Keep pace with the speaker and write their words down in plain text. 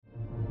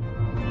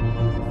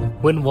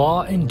When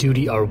law and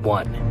duty are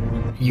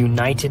one,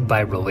 united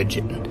by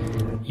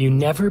religion, you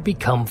never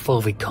become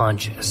fully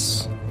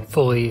conscious,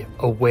 fully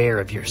aware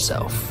of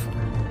yourself.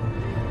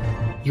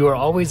 You are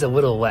always a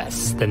little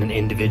less than an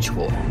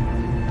individual.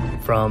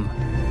 From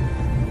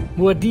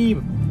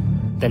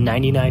Muad'Dib, The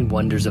 99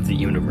 Wonders of the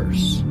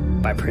Universe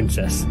by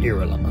Princess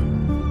Irulan.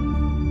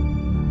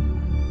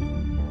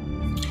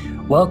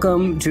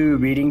 Welcome to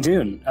Reading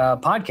Dune, a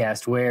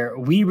podcast where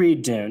we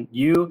read Dune.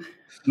 You,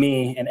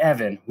 me, and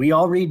Evan, we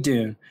all read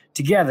Dune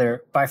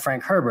together by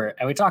Frank Herbert,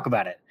 and we talk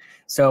about it.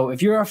 So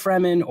if you're a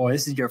Fremen or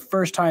this is your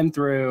first time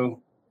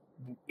through,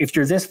 if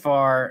you're this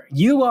far,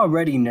 you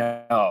already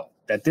know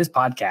that this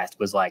podcast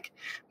was like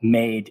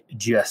made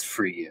just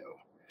for you.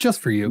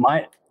 Just for you.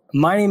 My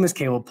name is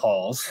Caleb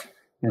Pauls.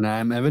 And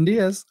I'm Evan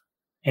Diaz.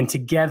 And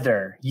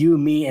together, you,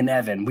 me, and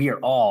Evan, we are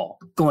all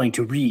going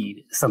to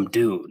read some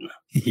Dune.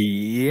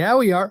 Yeah,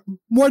 we are.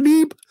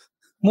 Muad'Dib.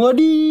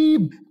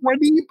 Muad'Dib.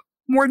 Muad'Dib.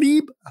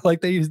 Muad'Dib.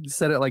 Like they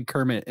said it like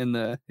Kermit in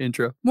the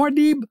intro.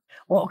 Muad'Dib.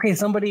 Well, okay,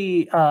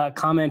 somebody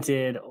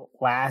commented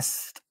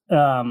last,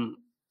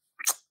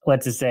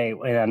 let's just say,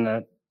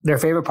 their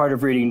favorite part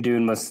of reading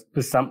Dune was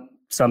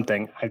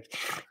something. I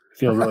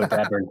feel really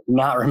bad for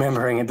not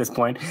remembering at this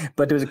point.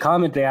 But there was a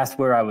comment they asked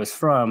where I was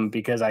from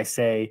because I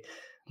say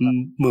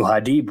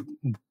Muad'Dib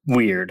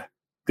weird.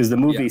 Because the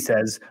movie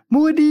says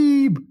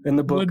Muad'Dib in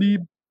the book.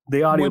 Muad'Dib.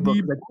 The audiobook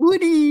is like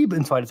Muad'Dib.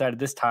 And so I decided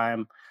this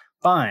time,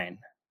 fine,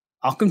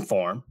 I'll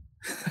conform.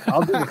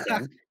 I'll do the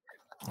thing.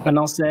 And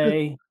I'll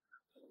say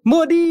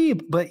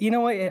Muad'Dib. But you know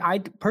what? I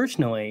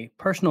personally,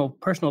 personal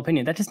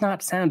opinion, that does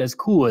not sound as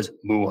cool as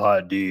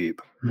Muad'Dib.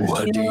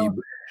 Muad'Dib. You know,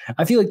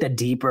 I feel like the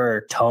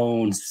deeper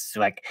tones,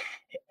 like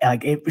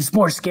it's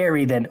more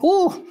scary than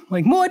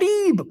like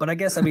Muad'Dib. But I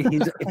guess if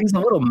he's a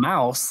little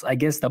mouse, I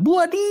guess the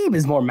Muad'Dib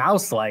is more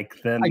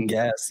mouse-like than. I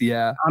guess,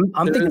 yeah.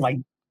 I'm thinking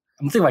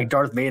like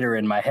Darth Vader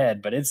in my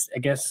head, but I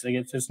guess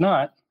it's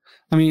not.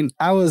 I mean,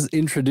 I was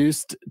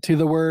introduced to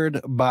the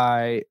word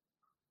by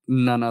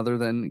none other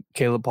than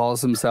Caleb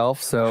Pauls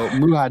himself. So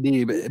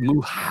Muad'Dib,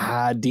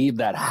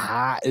 that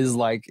ha is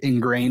like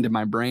ingrained in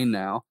my brain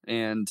now,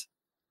 and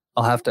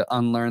I'll have to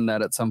unlearn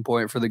that at some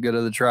point for the good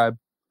of the tribe.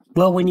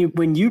 Well, when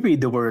you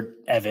read the word,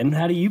 Evan,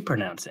 how do you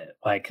pronounce it?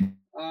 Like,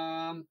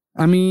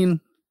 I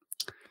mean,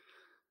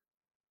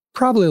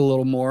 probably a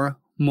little more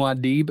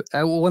Muad'Dib.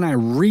 When I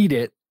read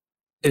it,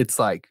 it's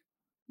like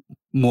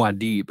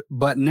Muad'Dib,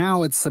 but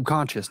now it's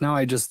subconscious. Now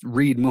I just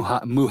read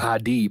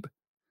Muad'Dib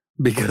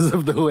because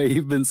of the way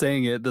you've been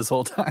saying it this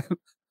whole time.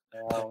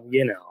 Well,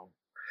 you know,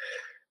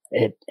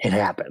 it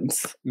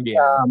happens.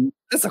 Yeah,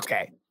 it's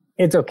okay.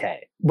 It's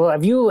okay. Well,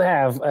 if you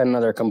have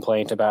another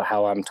complaint about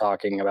how I'm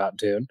talking about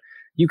Dune,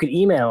 you can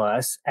email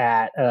us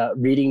at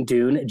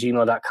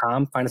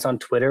readingdune@gmail.com. Find us on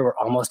Twitter. We're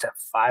almost at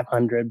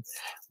 500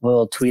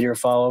 little Twitter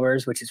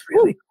followers, which is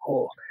really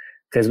cool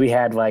because we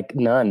had like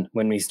none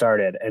when we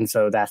started. And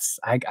so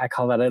I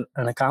call that an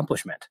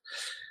accomplishment.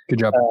 Good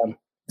job.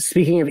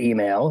 Speaking of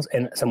emails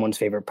and someone's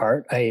favorite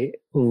part, I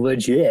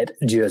legit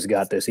just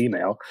got this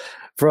email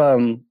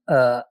from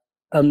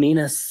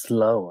Amina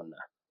Sloan.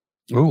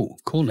 Oh,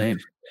 cool name.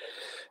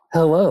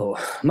 Hello.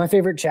 My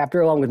favorite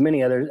chapter, along with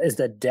many others, is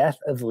the death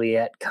of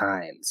Liet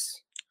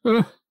Kynes.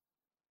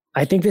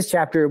 I think this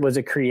chapter was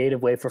a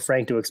creative way for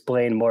Frank to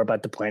explain more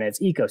about the planet's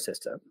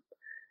ecosystem.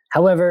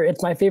 However,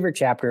 it's my favorite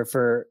chapter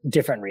for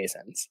different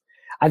reasons.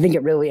 I think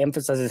it really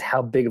emphasizes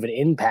how big of an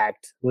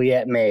impact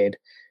Liet made,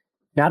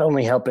 not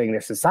only helping their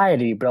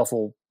society, but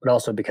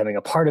also becoming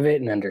a part of it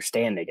and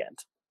understanding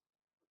it.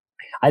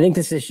 I think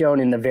this is shown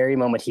in the very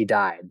moment he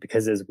died,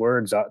 because the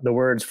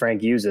words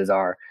Frank uses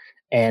are,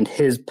 "and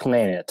his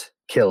planet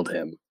killed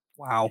him."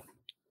 Wow.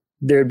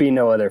 There'd be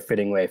no other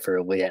fitting way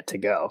for Liet to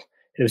go.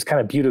 It was kind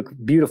of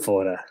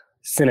beautiful in a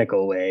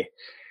cynical way,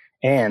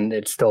 and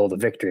it stole the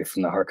victory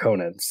from the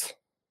Harkonnens.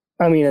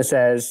 Amina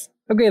says,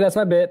 "Okay, that's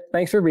my bit.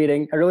 Thanks for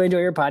reading. I really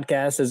enjoy your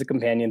podcast as a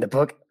companion. The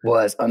book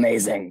was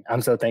amazing.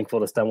 I'm so thankful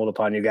to stumble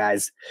upon you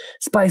guys.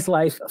 Spice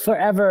life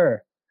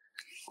forever."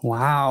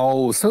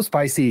 Wow, so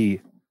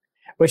spicy.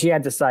 But she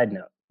adds a side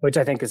note, which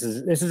I think this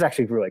is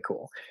actually really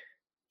cool.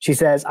 She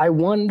says, "I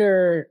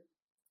wonder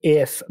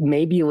if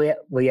maybe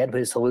Liet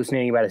was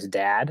hallucinating about his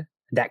dad.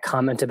 That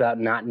comment about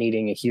not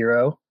needing a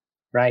hero,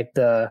 right?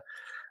 The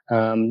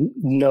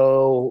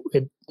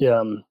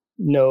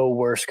no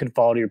worse could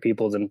fall to your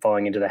people than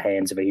falling into the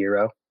hands of a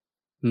hero.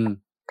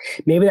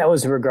 Maybe that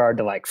was in regard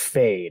to like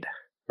Fade,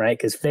 right?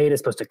 Because Fade is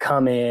supposed to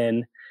come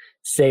in,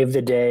 save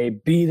the day,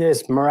 be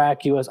this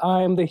miraculous,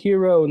 I'm the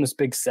hero, in this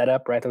big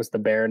setup, right? That was the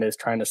Baron is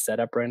trying to set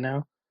up right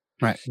now.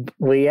 Right.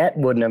 Liet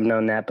wouldn't have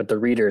known that, but the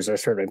readers are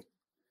sort of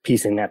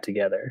piecing that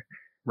together.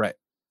 Right.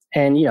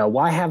 And,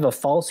 why have a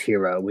false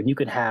hero when you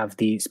can have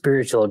the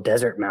spiritual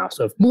desert mouse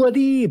of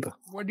Muad'Dib?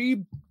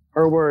 Muad'Dib.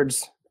 Her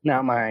words,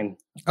 not mine.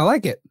 I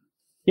like it.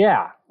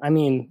 Yeah. I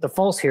mean, the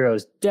false hero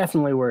is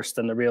definitely worse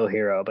than the real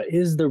hero, but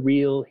is the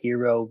real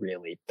hero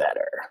really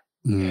better?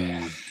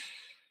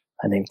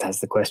 I think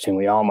that's the question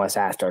we all must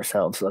ask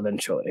ourselves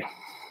eventually.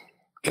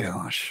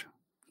 Gosh.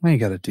 Why you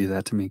got to do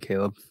that to me,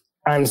 Caleb?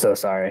 I'm so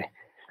sorry.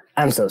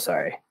 I'm so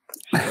sorry.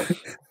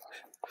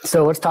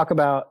 So let's talk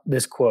about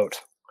this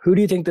quote. Who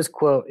do you think this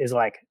quote is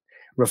like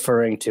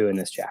referring to in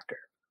this chapter?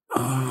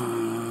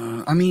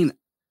 I mean,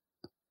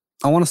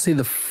 I want to say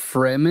the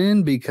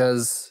Fremen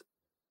because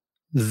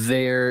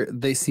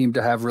they seem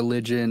to have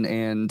religion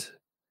and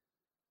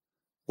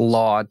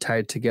law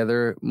tied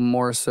together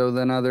more so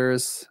than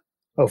others.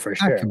 Oh, for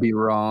sure. I could be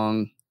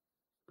wrong.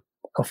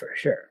 Oh, for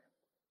sure.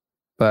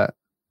 But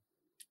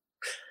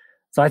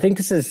so I think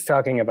this is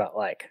talking about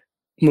like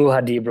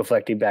Muad'Dib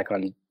reflecting back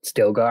on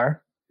Stilgar.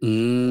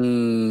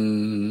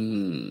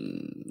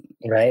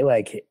 Right?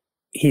 Like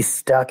he's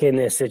stuck in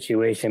this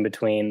situation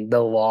between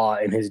the law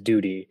and his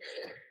duty.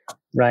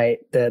 Right?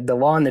 The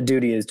law and the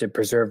duty is to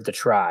preserve the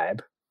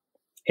tribe.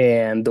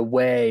 And the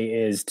way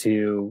is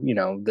to, you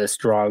know, the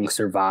strong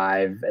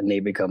survive and they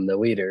become the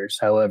leaders.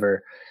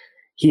 However,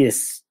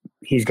 he's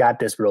got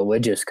this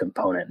religious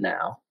component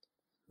now.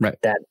 Right.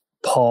 That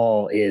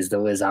Paul is the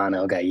Lisan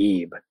el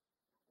Gaib.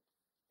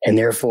 And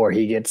therefore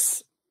he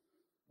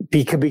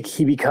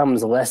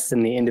becomes less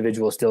than the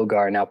individual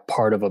Stilgar, now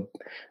part of a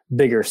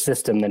bigger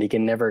system that he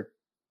can never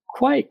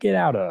quite get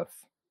out of.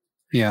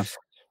 Yeah.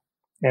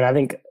 And I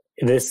think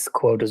this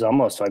quote is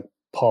almost like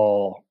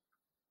Paul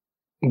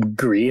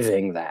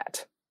grieving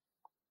that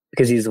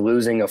because he's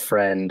losing a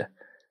friend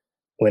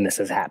when this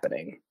is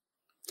happening.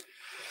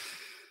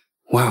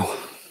 Wow.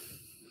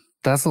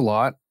 That's a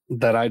lot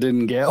that I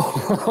didn't get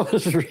while I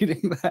was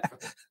reading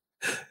that.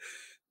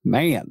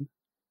 Man.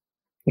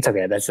 It's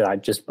okay. That's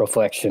just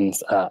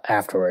reflections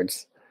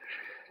afterwards.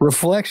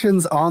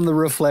 Reflections on the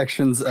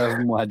reflections of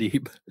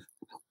Muad'Dib.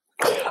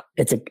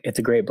 It's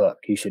a great book.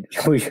 You should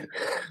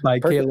by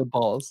Caleb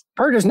Pauls.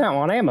 Purchase now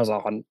on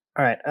Amazon.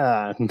 All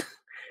right.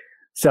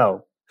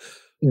 So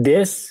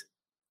this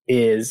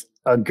is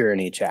a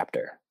Gurney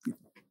chapter.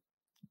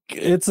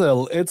 It's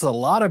a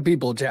lot of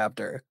people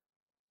chapter.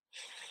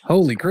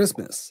 Holy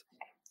Christmas.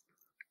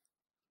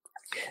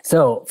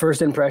 So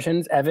first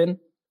impressions, Evan,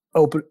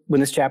 when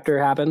this chapter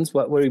happens,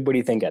 what are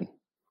you thinking?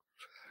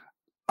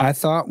 I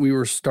thought we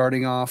were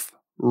starting off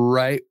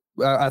right.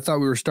 I thought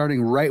we were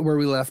starting right where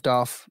we left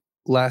off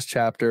last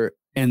chapter,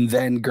 and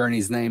then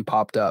Gurney's name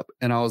popped up,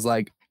 and I was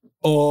like,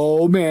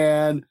 "Oh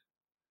man,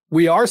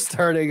 we are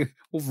starting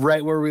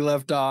right where we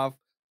left off."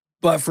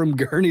 But from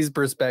Gurney's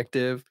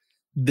perspective,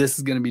 this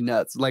is going to be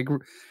nuts. Like,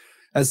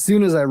 as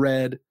soon as I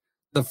read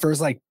the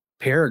first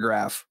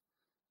paragraph,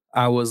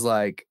 I was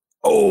like,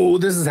 "Oh,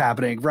 this is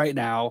happening right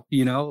now!"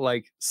 You know,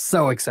 like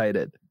so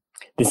excited.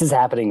 This is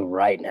happening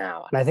right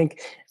now, and I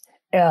think.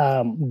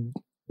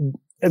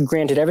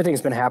 Granted,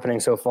 everything's been happening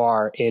so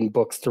far in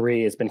book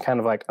 3. It's been kind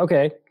of like,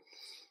 okay,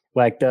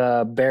 like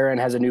the Baron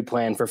has a new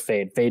plan for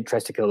Fade. Fade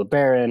tries to kill the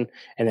Baron,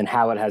 and then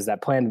Howard has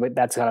that plan, but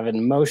that's kind of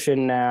in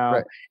motion now.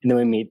 Right. And then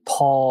we meet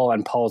Paul,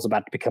 and Paul's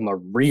about to become a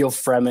real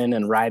Fremen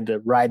and ride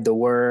the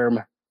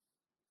worm.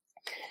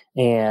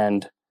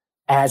 And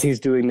as he's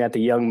doing that,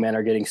 the young men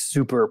are getting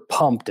super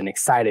pumped and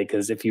excited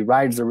because if he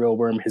rides the real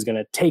worm, he's going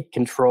to take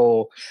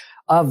control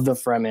of the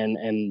Fremen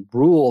and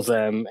rule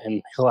them,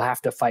 and he'll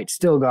have to fight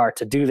Stilgar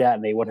to do that,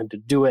 and they want him to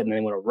do it, and they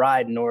want to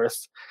ride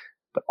north.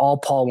 But all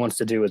Paul wants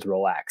to do is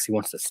relax. He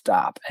wants to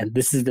stop. And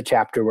this is the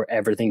chapter where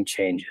everything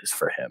changes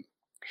for him.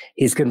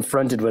 He's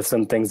confronted with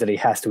some things that he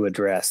has to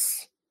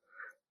address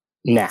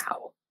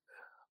now.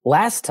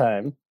 Last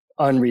time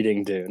on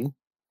Reading Dune,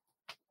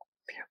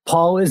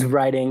 Paul is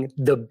riding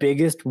the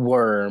biggest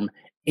worm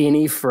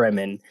any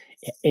Fremen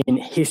in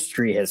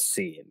history has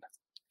seen.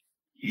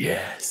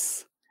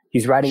 Yes.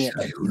 He's riding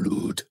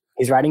it.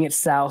 He's riding it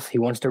south. He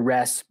wants to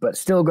rest, but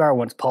Stilgar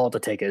wants Paul to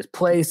take his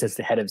place as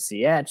the head of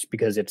Sietch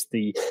because it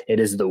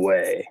is the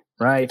way,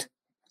 right?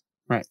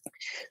 Right.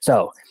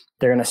 So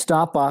they're going to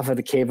stop off at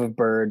the Cave of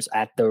Birds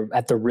at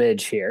the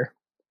ridge here,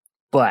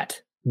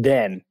 but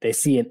then they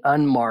see an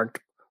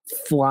unmarked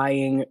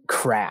flying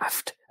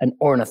craft, an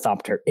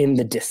ornithopter in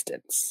the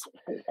distance,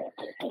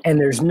 and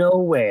there's no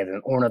way that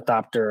an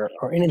ornithopter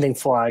or anything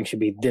flying should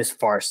be this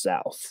far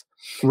south.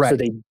 Right. So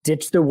they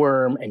ditch the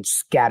worm and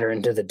scatter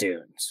into the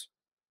dunes.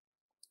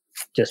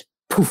 Just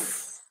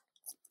poof,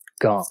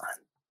 gone.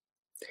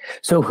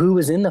 So who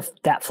was in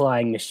that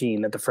flying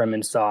machine that the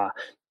Fremen saw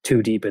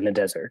too deep in the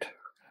desert?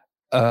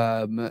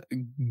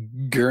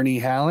 Gurney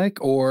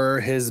Halleck or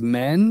his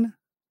men?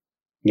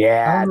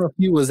 Yeah. I don't know if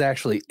he was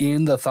actually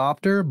in the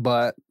Thopter,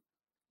 but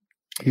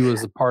he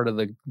was a part of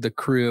the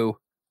crew.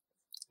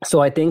 So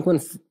I think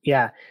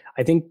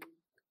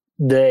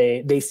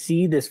they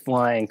see this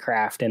flying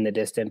craft in the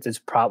distance.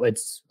 It's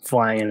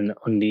flying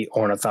on the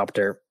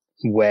ornithopter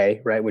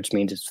way, right? Which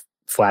means it's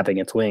flapping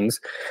its wings.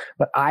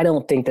 But I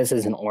don't think this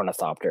is an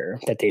ornithopter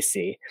that they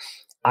see.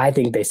 I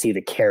think they see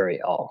the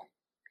carryall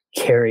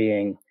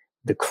carrying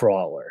the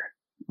crawler.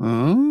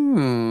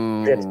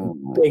 Oh. That's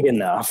big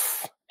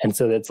enough. And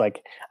so that's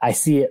like, I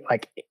see it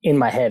like in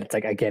my head, it's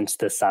like against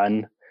the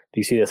sun.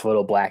 You see this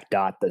little black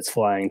dot that's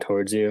flying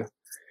towards you.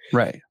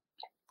 Right.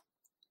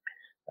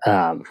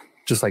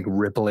 Just like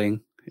rippling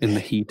in the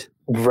heat.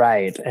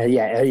 Right.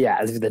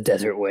 Yeah. The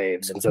desert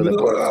waves. And so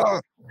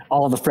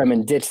all the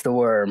Fremen ditch the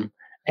worm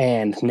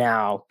And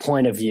now,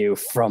 point of view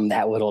from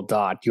that little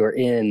dot, you're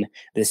in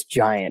this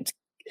giant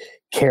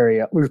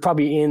carrier. We're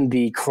probably in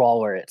the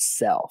crawler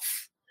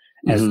itself,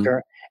 as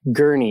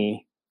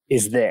Gurney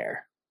is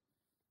there.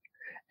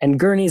 And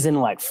Gurney's in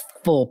like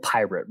full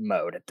pirate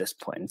mode at this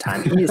point in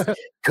time. He's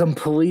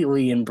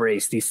completely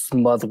embraced the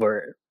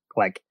smuggler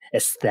like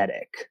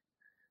aesthetic.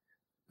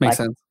 Makes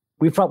sense.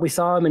 We probably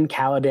saw him in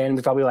Caladan.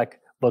 We probably like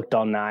looked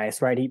all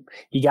nice, right?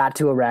 He got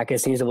to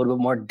Arrakis and he's a little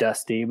bit more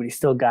dusty, but he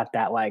still got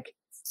that like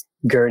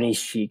Gurney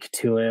chic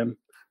to him.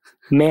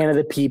 Man of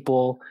the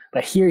people.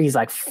 But here he's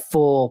like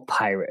full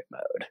pirate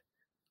mode.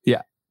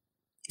 Yeah.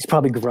 He's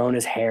probably grown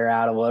his hair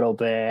out a little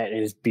bit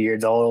and his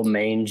beard's a little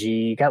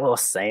mangy. Got a little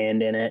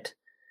sand in it.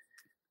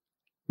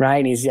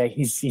 Right? And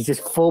he's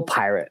just full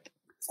pirate.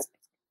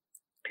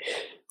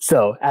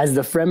 So as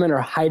the Fremen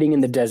are hiding in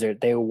the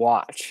desert, they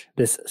watch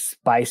this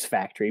spice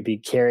factory be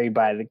carried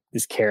by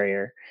this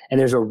carrier. And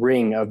there's a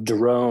ring of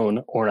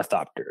drone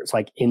ornithopters,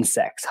 like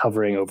insects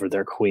hovering over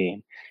their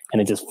queen.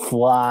 And it just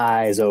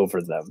flies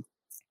over them.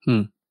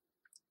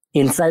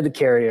 Inside the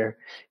carrier,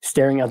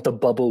 staring out the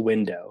bubble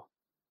window,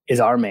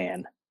 is our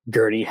man,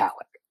 Gurney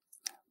Halleck.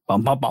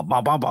 Bum, bum, bum,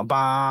 bum, bum, bum,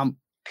 bum.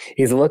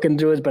 He's looking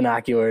through his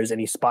binoculars and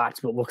he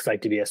spots what looks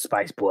like to be a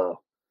spice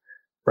blow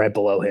right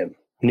below him,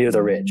 near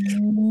the ridge.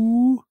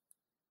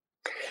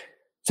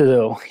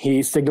 So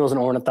he signals an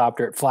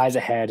ornithopter, it flies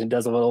ahead and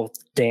does a little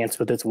dance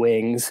with its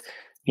wings,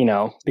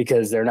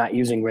 because they're not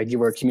using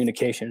regular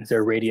communications.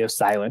 They're radio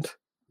silent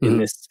in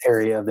this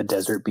area of the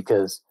desert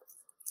because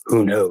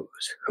who knows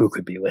who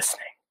could be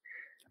listening.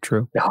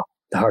 True. The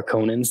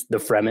Harkonnens, the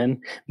Fremen,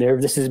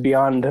 this is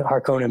beyond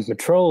Harkonnen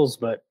patrols,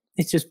 but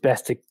it's just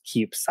best to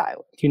keep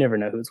silent. You never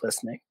know who's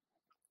listening.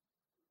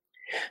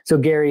 So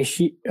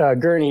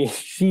Gurney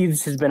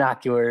sheathes his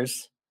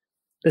binoculars.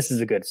 This is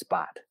a good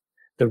spot.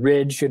 The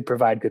ridge should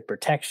provide good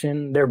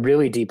protection. They're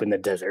really deep in the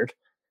desert.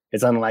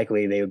 It's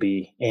unlikely they would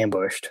be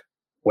ambushed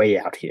way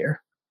out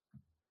here.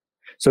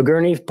 So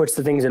Gurney puts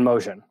the things in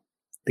motion.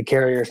 The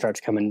carrier starts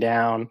coming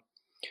down.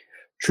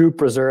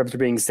 Troop reserves are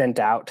being sent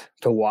out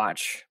to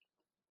watch.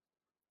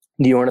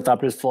 The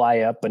ornithopters fly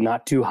up, but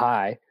not too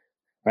high,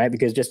 right?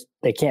 Because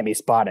they can't be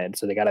spotted,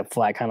 so they got to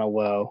fly kind of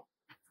low.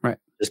 Right.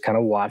 Just kind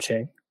of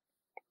watching.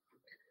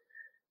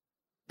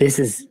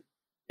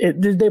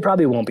 They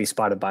probably won't be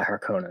spotted by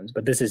Harkonnens,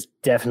 but this is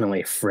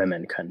definitely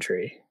Fremen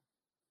country.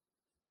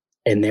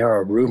 And there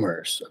are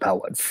rumors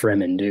about what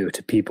Fremen do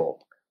to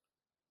people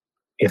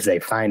if they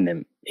find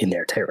them in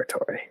their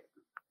territory.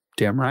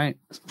 Damn right.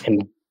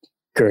 And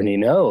Gurney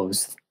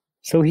knows,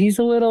 so he's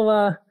a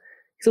little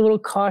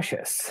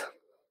cautious.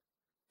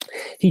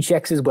 He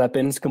checks his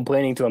weapons,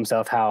 complaining to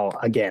himself how,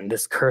 again,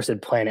 this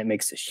cursed planet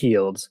makes the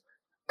shields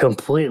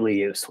completely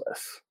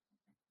useless.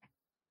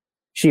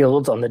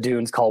 Shields on the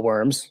dunes call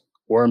worms.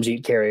 Worms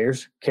eat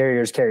carriers.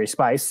 Carriers carry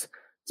spice.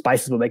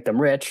 Spices will make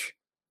them rich,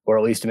 or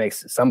at least it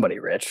makes somebody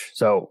rich.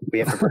 So we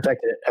have to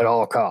protect it at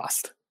all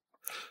cost.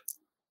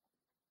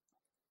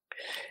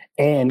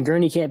 And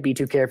Gurney can't be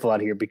too careful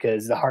out here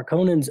because the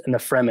Harkonnens and the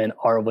Fremen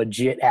are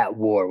legit at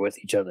war with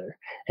each other.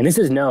 And this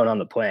is known on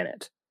the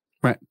planet.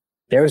 Right.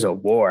 There's a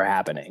war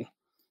happening.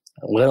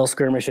 Little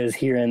skirmishes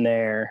here and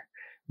there.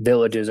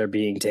 Villages are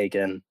being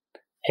taken.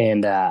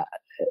 And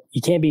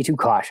you can't be too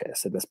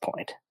cautious at this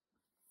point.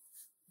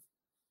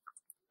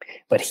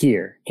 But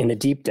here, in the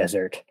deep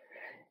desert,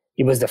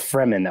 it was the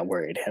Fremen that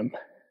worried him.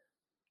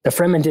 The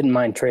Fremen didn't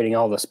mind trading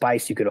all the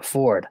spice you could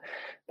afford,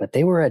 but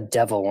they were a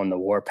devil on the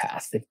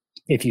warpath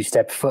if you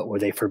stepped foot where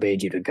they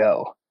forbade you to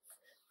go.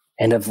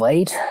 And of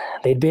late,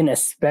 they'd been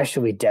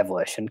especially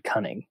devilish and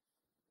cunning.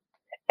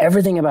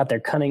 Everything about their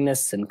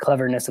cunningness and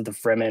cleverness of the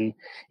Fremen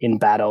in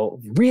battle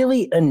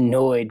really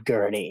annoyed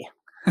Gurney.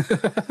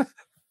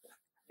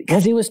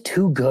 Because it was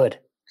too good.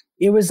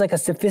 It was like a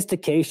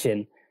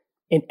sophistication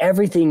in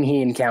everything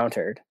he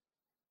encountered.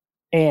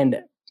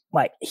 And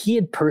like he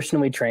had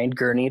personally trained,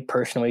 Gurney had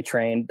personally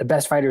trained the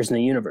best fighters in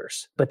the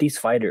universe. But these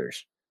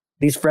fighters,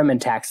 these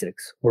Fremen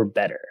tactics were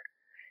better.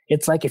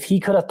 It's like if he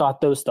could have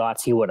thought those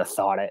thoughts, he would have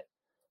thought it,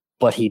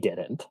 but he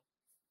didn't.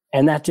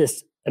 And that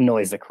just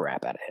annoys the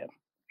crap out of him.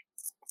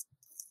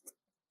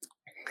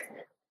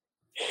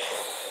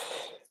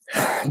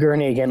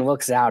 Gurney again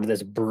looks out at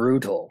this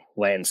brutal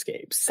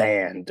landscape,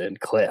 sand and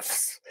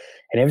cliffs,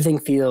 and everything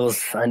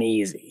feels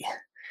uneasy.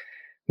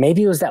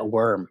 Maybe it was that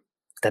worm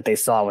that they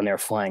saw when they were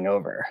flying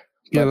over.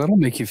 Yeah, that'll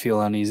make you feel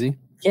uneasy.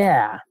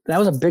 Yeah, that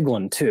was a big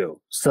one too.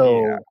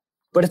 So,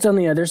 but it's on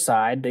the other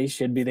side. They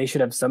should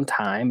have some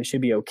time. It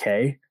should be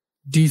okay.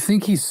 Do you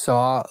think they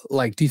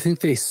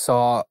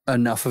saw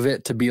enough of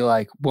it to be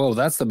like, whoa,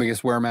 that's the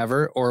biggest worm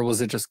ever? Or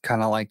was it just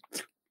kind of like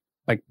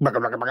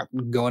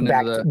going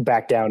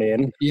back down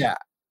in? Yeah.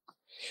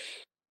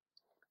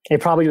 It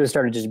probably just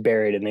started just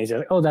buried and they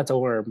said, oh, that's a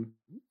worm.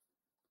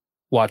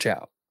 Watch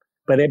out.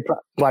 But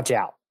watch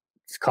out.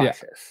 It's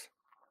cautious.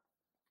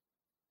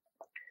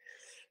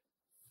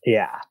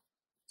 Yeah.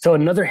 So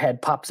another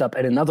head pops up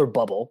at another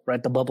bubble,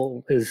 right? The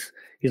bubble he's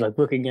like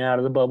looking out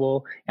of the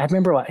bubble. I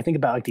think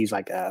about like these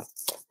like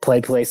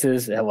play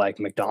places at like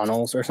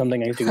McDonald's or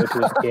something I used to go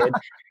to as a kid.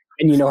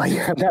 And you know, like you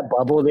have that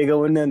bubble they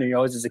go in, and you're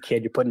always as a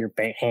kid, you're putting your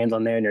hands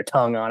on there and your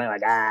tongue on it,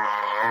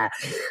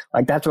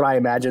 like that's what I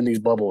imagine these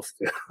bubbles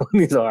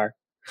these are.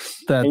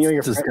 That's and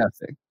your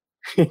disgusting.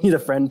 The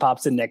friend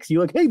pops in next to you,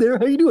 like, hey there,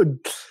 how you doing?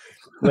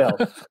 Well,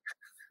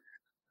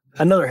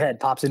 another head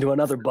pops into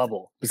another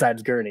bubble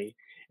besides Gurney,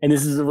 and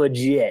this is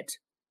legit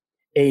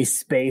a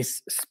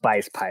space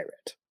spice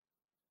pirate,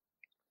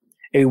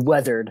 a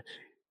weathered,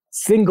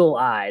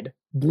 single-eyed,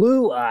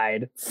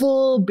 blue-eyed,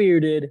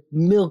 full-bearded,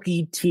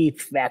 milky teeth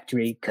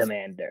factory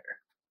commander.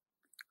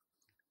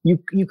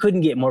 You couldn't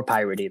get more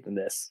piratey than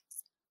this.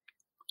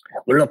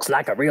 Looks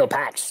like a real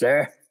patch,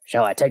 sir.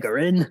 Shall I take her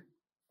in?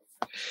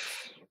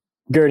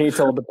 Gurney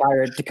told the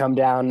pirate to come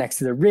down next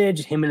to the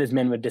ridge. Him and his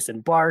men would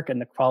disembark,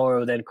 and the crawler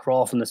would then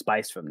crawl from the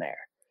spice from there.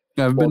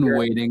 I've been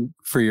waiting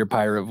for your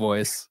pirate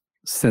voice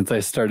since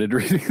I started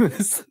reading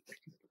this.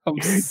 I'm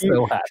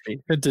so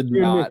happy. It did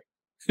not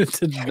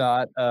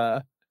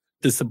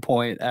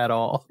disappoint at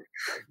all.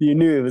 You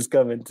knew it was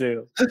coming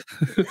too.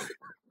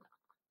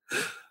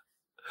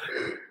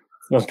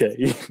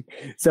 Okay.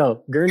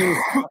 So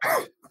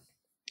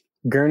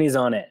Gurney's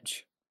on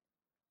edge,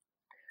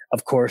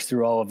 of course,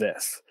 through all of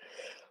this.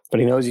 But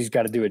he knows he's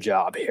got to do a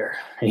job here.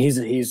 And he's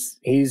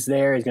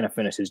there, he's gonna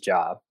finish his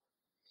job.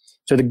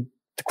 So the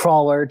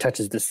crawler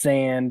touches the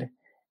sand,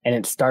 and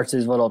it starts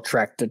his little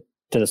trek to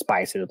the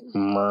spices.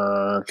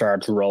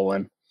 Starts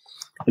rolling.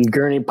 And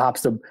Gurney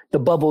pops the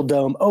bubble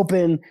dome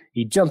open.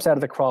 He jumps out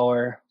of the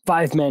crawler.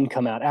 5 men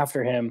come out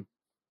after him.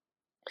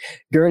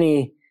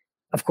 Gurney,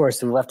 of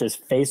course, left his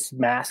face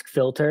mask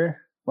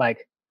filter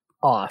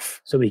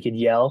off so he could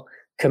yell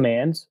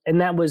commands. And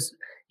that was,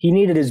 he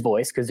needed his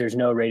voice because there's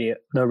no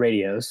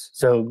radios.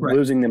 So right.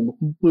 losing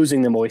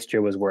the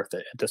moisture was worth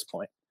it at this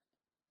point.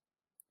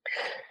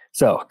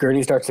 So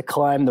Gurney starts to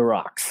climb the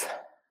rocks.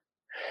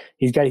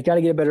 He's got to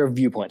get a better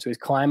viewpoint. So he's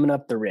climbing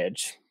up the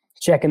ridge,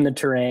 checking the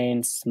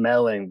terrain,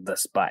 smelling the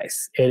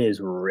spice. It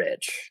is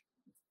rich.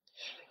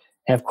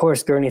 And of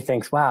course, Gurney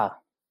thinks, wow,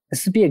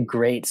 this would be a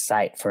great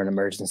site for an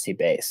emergency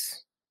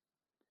base.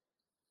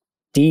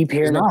 Deep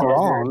here in the desert.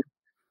 Wrong.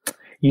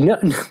 You know,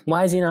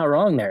 why is he not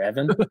wrong there,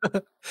 Evan?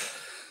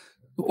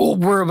 Well,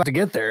 we're about to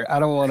get there. I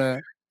don't want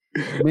to.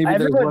 Maybe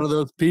there's one of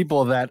those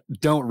people that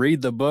don't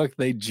read the book.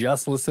 They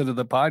just listen to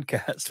the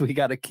podcast. We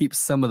got to keep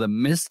some of the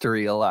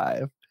mystery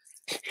alive.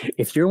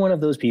 If you're one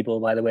of those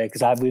people, by the way,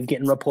 because we've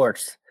getting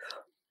reports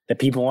that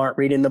people aren't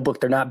reading the book.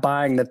 They're not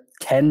buying the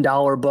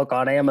 $10 book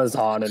on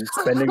Amazon and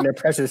spending their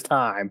precious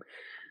time.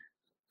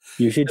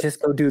 You should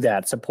just go do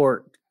that.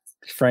 Support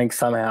Frank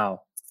somehow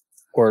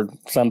or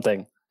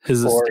something.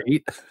 His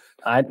estate?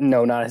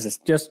 No, not his.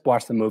 Just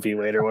watch the movie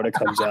later when it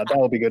comes out. That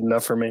will be good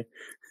enough for me.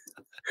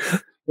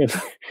 And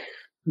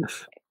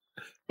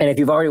if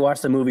you've already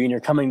watched the movie and you're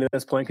coming to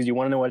this point because you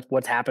want to know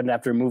what's happened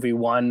after movie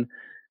 1,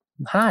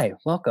 hi,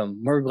 welcome.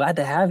 We're glad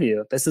to have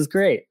you. This is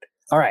great.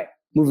 All right,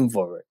 moving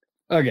forward.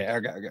 Okay.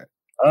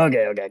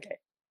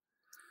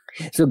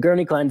 So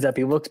Gurney climbs up.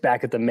 He looks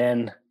back at the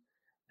men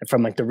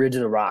from the ridge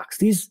of the rocks.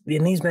 These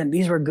men,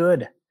 these were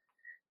good.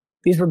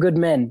 These were good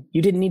men.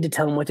 You didn't need to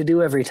tell them what to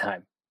do every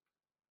time.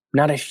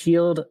 Not a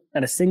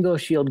single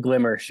shield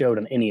glimmer showed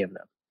on any of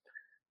them.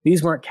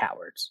 These weren't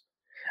cowards.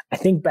 I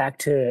think back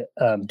to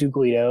Duke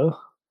Leto.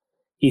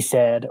 He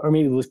said, or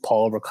maybe it was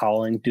Paul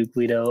recalling Duke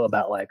Leto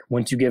about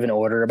once you give an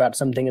order about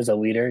something as a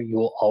leader, you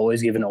will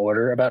always give an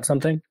order about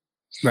something.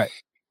 Right.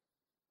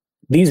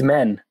 These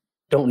men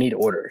don't need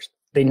orders.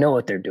 They know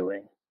what they're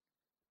doing.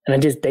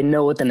 And they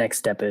know what the next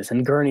step is.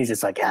 And Gurney's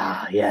just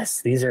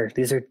yes, these are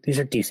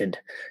decent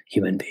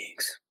human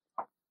beings.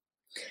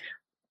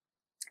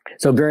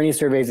 So Gurney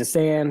surveys the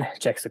sand,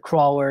 checks the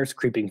crawlers,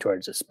 creeping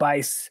towards the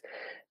spice,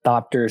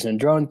 thopters and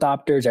drone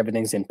thopters.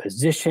 Everything's in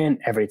position.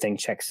 Everything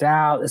checks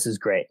out. This is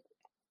great.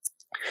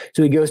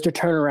 So he goes to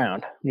turn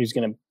around. He's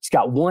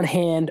got one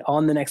hand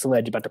on the next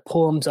ledge, about to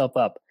pull himself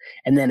up.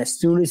 And then as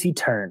soon as he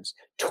turns,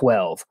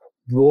 12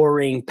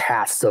 roaring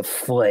paths of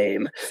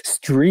flame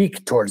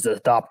streak towards the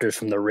thopters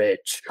from the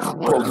ridge. Boom,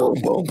 boom,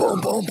 boom,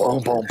 boom, boom,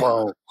 boom, boom,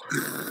 boom.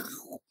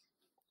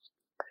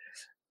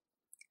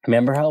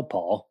 Remember how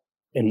Paul,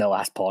 in the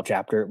last Paul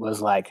chapter, was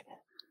like,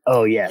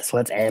 oh yes,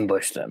 let's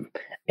ambush them.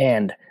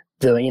 And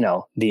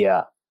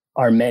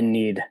our men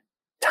need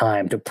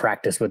time to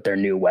practice with their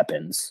new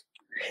weapons.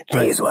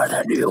 These were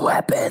the new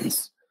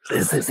weapons.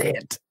 This is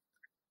it.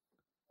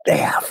 They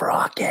have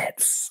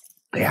rockets.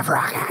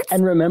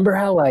 And remember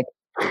how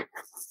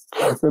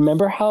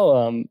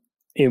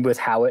it was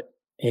Howitt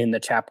in the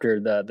chapter,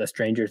 the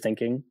Stranger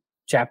Thinking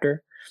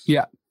chapter?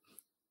 Yeah.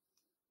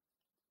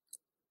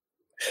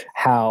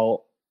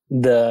 How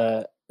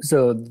the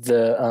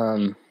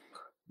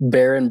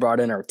Baron brought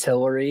in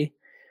artillery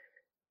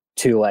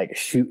to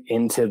shoot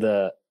into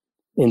the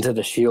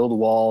shield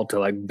wall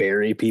to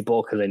bury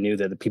people because they knew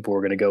that the people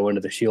were going to go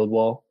into the shield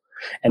wall.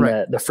 And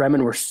right. the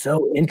Fremen were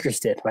so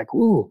interested,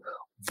 ooh,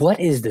 what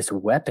is this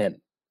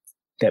weapon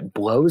that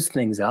blows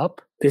things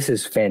up? This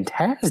is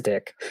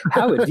fantastic.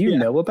 How would you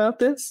know about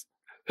this?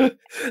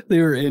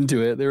 They were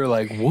into it. They were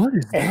like, what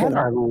is that?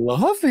 I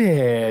love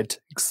it.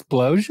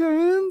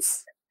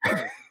 Explosions.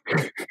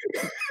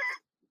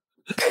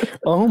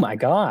 Oh my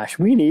gosh,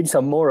 we need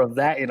some more of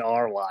that in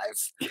our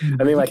lives.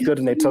 I mean, like, good,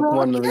 and they took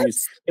one of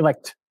these. Like,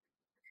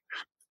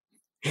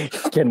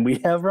 can we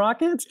have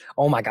rockets?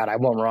 Oh my god, I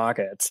want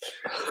rockets.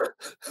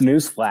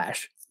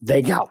 Newsflash,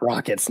 they got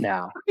rockets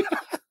now.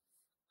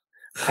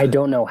 I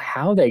don't know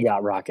how they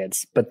got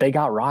rockets, but they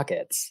got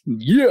rockets.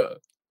 Yeah.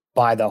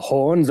 By the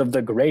horns of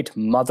the great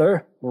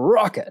mother,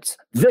 rockets.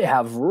 They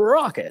have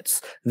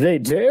rockets. They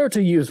dare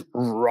to use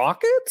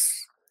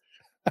rockets?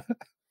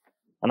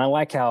 And I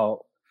like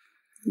how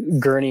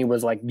Gurney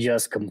was like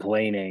just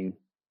complaining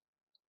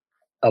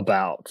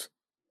about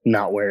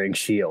not wearing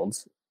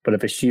shields. But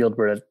if a shield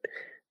were to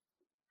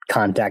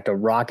contact a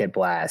rocket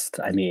blast,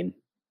 I mean,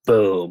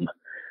 boom.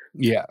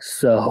 Yeah.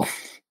 So,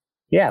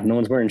 yeah, if no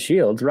one's wearing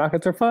shields,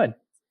 rockets are fun.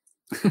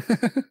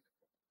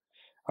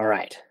 All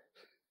right.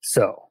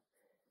 So,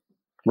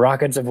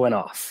 rockets have went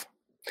off.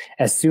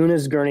 As soon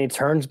as Gurney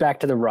turns back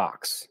to the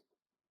rocks,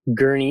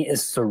 Gurney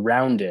is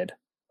surrounded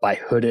by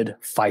hooded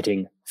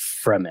fighting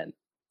Fremen.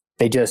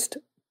 They just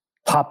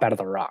pop out of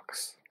the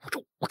rocks.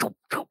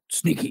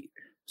 Sneaky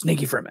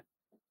Fremen.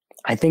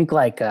 I think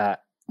like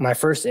my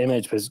first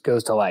image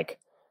goes to like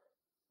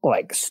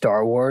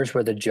Star Wars,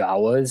 where the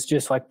Jawas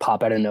just like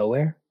pop out of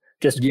nowhere.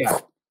 Just Yeah.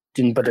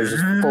 But they're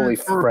just fully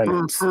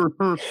Fremen.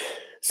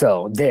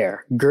 So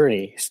there,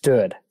 Gurney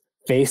stood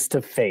face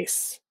to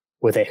face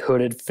with a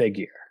hooded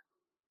figure.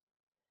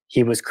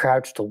 He was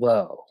crouched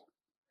low,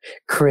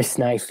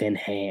 crysknife in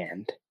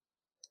hand.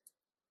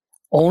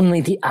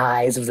 Only the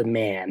eyes of the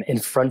man in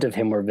front of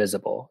him were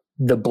visible,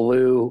 the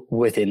blue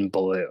within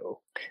blue.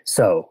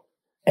 So,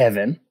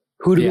 Evan,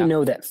 who do we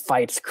know that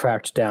fights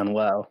crouched down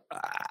low?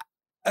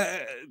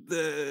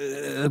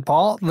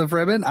 Paul, the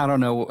Fremen? I don't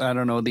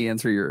know the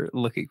answer you're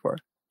looking for.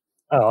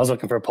 Oh, I was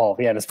looking for Paul.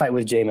 Yeah, in his fight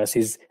with Jameis,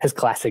 his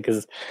classic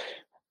is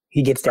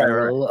he gets down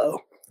real low.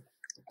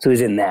 So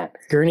he's in that.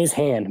 Gurney's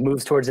hand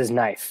moves towards his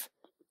knife,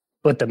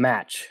 but the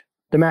match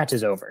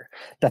is over.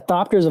 The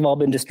Thopters have all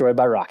been destroyed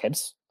by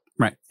rockets.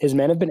 Right. His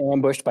men have been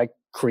ambushed by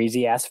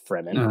crazy-ass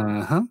Fremen.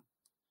 Uh-huh.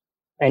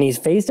 And he's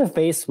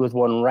face-to-face with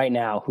one right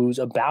now who's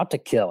about to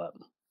kill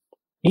him.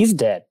 He's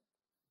dead.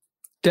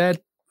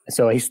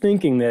 So he's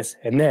thinking this,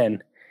 and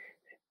then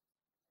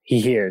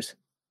he hears,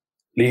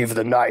 "Leave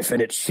the knife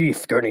in its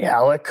sheath, Gurney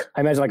Halleck."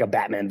 I imagine like a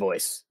Batman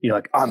voice. You know,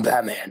 like, "I'm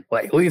Batman.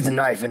 Like, leave the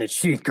knife in its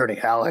sheath, Gurney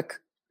Halleck."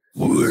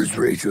 Where's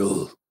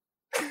Rachel?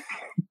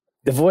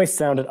 The voice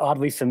sounded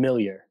oddly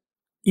familiar,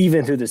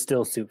 even through the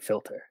still suit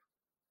filter.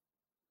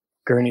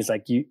 Gurney's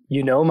like,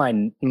 you know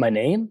my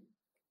name?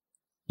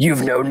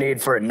 "You've no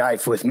need for a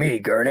knife with me,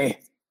 Gurney."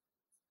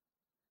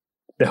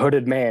 The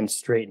hooded man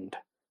straightened,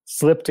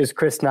 slipped his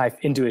crysknife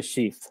into his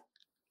sheath.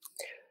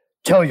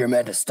 "Tell your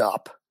men to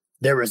stop.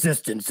 Their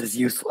resistance is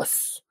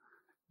useless."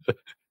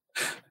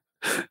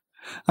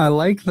 I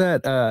like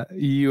that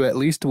you at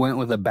least went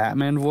with a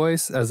Batman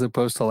voice as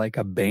opposed to like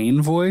a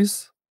Bane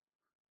voice.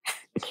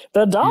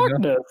 The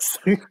darkness.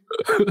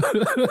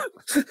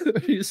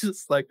 He's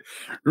just like,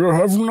 "You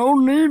have no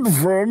need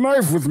for a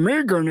knife with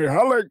me, Gurney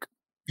Halleck.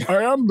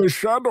 I am the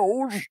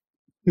shadows.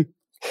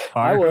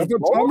 I was have a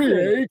tummy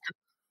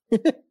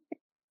ache."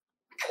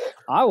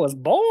 I was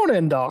born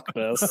in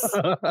darkness.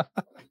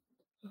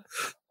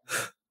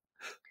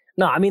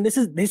 No, I mean, this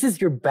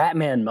is your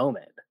Batman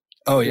moment.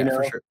 Oh yeah,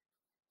 for sure.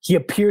 He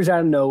appears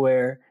out of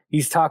nowhere.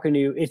 He's talking to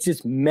you. It's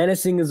just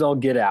menacing as all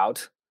get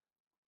out.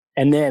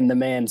 And then the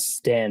man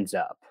stands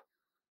up,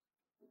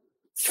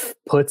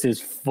 puts his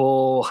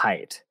full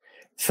height,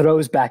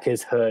 throws back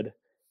his hood,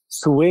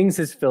 swings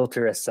his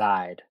filter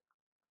aside.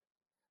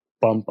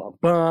 Bum, bum,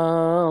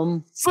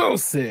 bum. So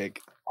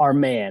sick. Our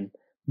man,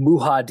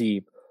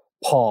 Muad'Dib,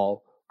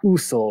 Paul,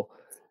 Usul,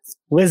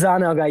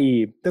 Lisan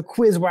al-Gaib, the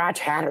Quizwatch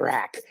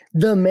Hatterack,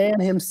 the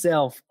man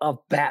himself, a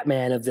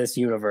Batman of this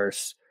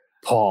universe,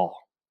 Paul,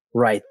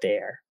 right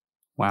there.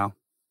 Wow.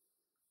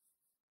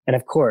 And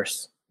of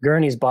course,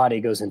 Gurney's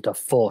body goes into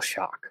full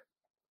shock.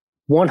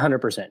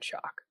 100%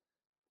 shock.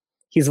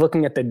 He's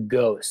looking at the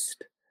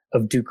ghost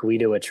of Duke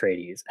Leto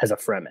Atreides as a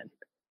Fremen.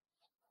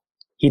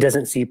 He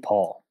doesn't see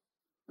Paul.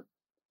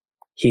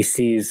 He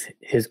sees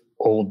his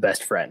old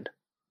best friend.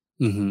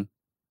 Mm-hmm.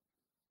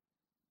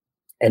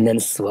 And then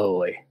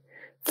slowly,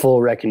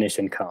 full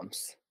recognition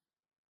comes.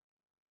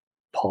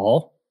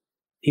 "Paul?"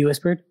 he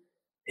whispered.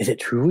 "Is it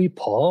truly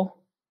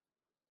Paul?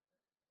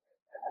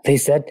 They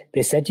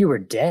said you were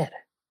dead."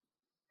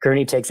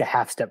 Gurney takes a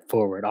half step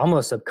forward,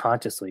 almost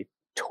subconsciously,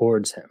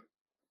 towards him.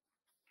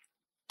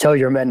 "Tell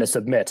your men to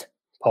submit,"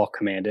 Paul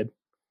commanded.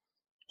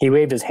 He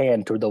waved his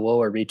hand toward the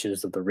lower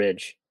reaches of the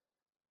ridge.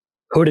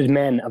 Hooded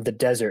men of the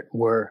desert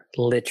were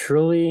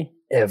literally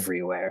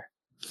everywhere.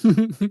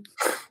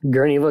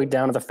 Gurney looked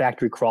down at the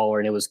factory crawler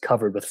and it was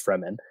covered with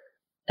Fremen,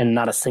 and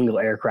not a single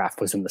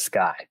aircraft was in the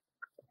sky.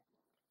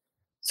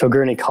 So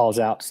Gurney calls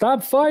out,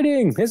 "Stop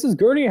fighting! This is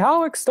Gurney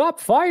Halleck! Stop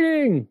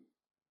fighting!"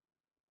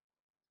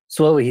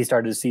 Slowly, he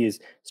started to see his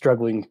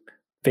struggling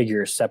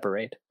figures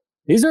separate.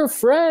 "These are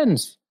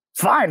friends."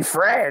 "Fine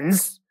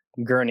friends,"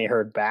 Gurney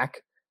heard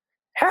back.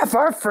 "Half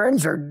our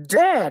friends are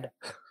dead."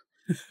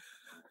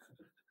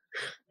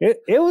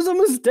 It was a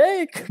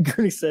mistake.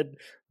 Gurney said,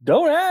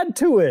 don't add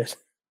to it.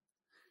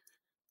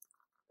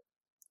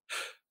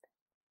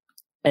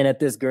 And at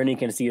this, Gurney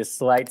can see a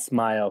slight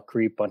smile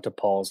creep onto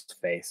Paul's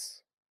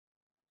face.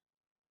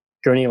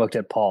 Gurney looked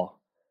at Paul.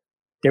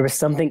 There was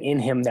something in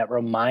him that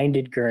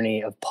reminded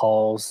Gurney of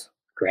Paul's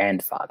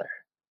grandfather.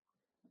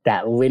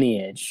 That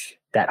lineage,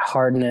 that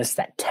hardness,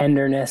 that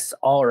tenderness,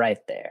 all right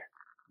there.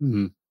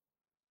 Mm-hmm.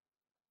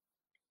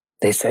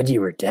 They said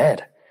you were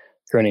dead,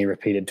 Gurney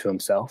repeated to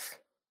himself.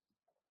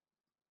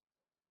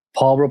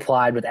 Paul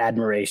replied with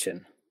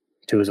admiration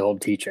to his old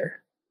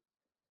teacher,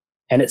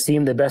 and it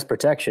seemed the best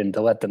protection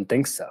to let them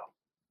think so.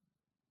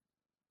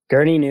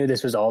 Gurney knew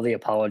this was all the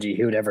apology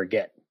he would ever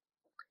get,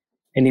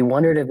 and he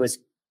wondered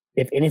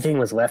if anything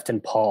was left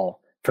in Paul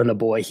from the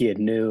boy he had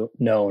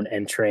known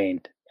and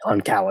trained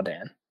on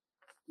Caladan.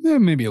 Yeah,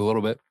 maybe a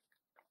little bit.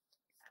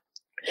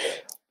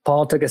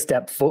 Paul took a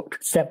step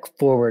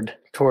forward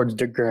towards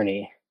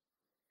Gurney,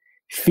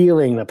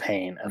 feeling the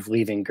pain of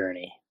leaving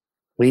Gurney,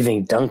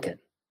 leaving Duncan,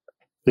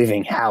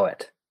 leaving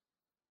Howitt,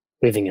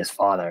 leaving his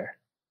father,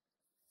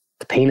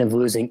 the pain of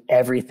losing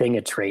everything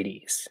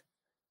Atreides.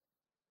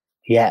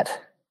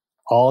 Yet,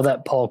 all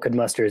that Paul could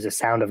muster is the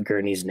sound of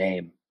Gurney's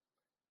name.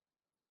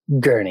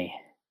 Gurney.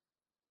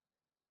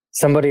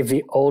 Somebody of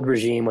the old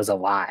regime was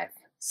alive.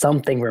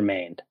 Something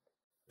remained.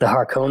 The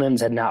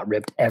Harkonnens had not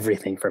ripped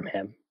everything from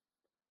him.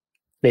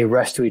 They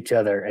rushed to each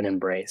other and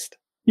embraced.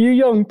 You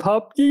young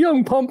pup,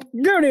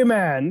 Gurney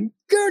man,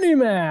 Gurney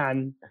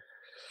man.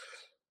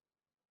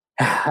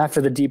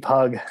 After the deep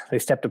hug, they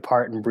stepped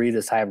apart and breathed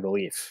a sigh of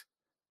relief.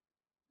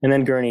 And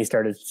then Gurney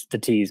started to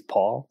tease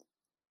Paul.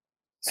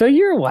 So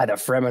you're why the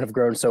Fremen have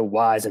grown so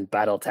wise in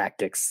battle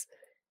tactics.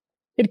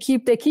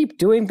 They keep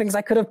doing things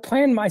I could have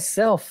planned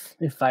myself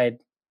if I'd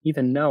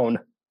even known.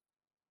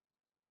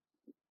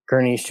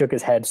 Gurney shook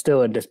his head,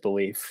 still in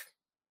disbelief.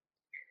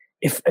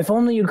 If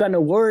only you'd gotten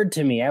a word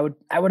to me, I would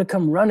have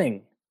come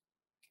running.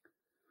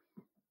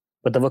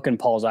 But the look in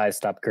Paul's eyes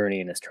stopped Gurney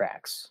in his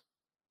tracks.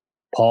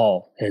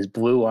 Paul, in his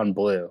blue on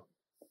blue,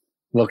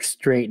 looked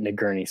straight into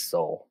Gurney's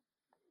soul.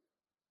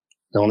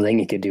 The only thing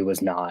he could do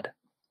was nod.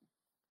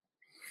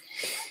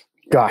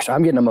 Gosh,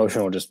 I'm getting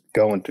emotional just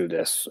going through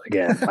this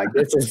again. Like,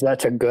 this is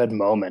such a good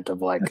moment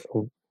of like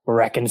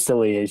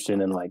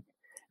reconciliation and like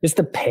just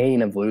the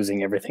pain of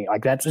losing everything.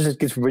 Like that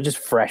we're just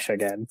fresh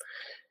again.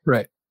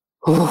 Right.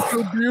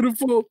 So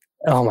beautiful.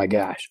 Oh my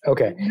gosh.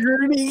 Okay.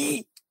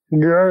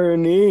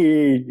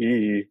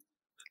 Gurney.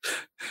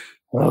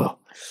 Oh.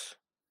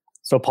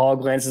 So Paul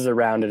glances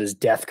around at his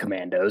death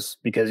commandos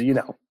because,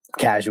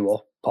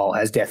 casual. Paul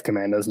has death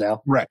commandos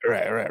now. Right.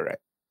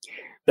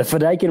 The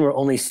Fedaykin were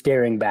only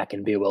staring back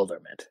in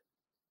bewilderment.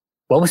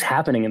 What was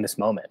happening in this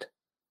moment?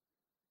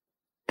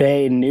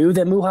 They knew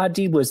that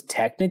Muad'Dib was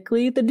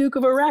technically the Duke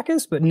of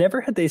Arrakis, but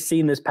never had they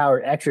seen this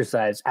power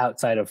exercised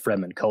outside of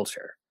Fremen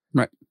culture.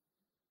 Right.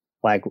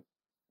 Like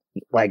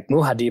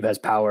Muad'Dib has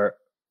power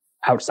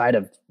outside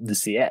of the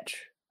Sietch.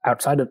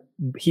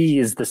 He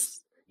is this,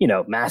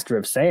 master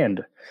of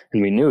sand,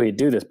 and we knew he'd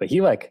do this, but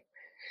he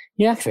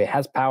actually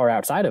has power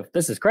outside of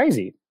this. Is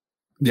crazy.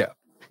 Yeah.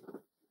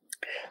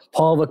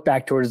 Paul looked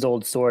back toward his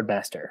old sword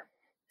master.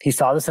 He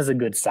saw this as a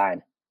good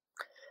sign.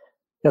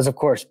 Because, of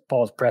course,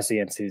 Paul's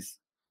prescience,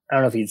 I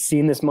don't know if he'd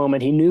seen this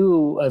moment. He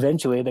knew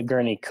eventually that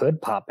Gurney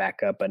could pop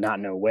back up, but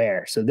not know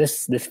where. So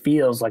this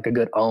feels like a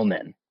good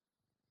omen.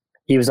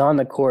 He was on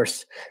the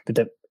course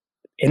that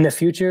in the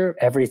future,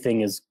 everything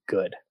is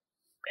good.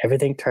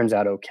 Everything turns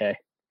out okay.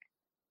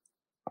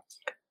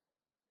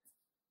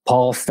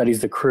 Paul studies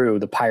the crew,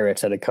 the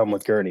pirates that had come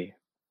with Gurney.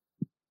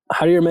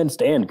 How do your men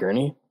stand,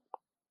 Gurney?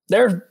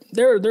 They're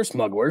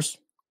smugglers.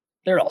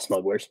 They're all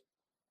smugglers.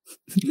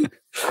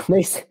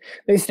 They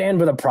stand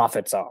where the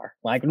profits are.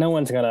 Like no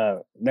one's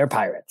they're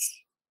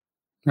pirates.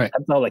 Right.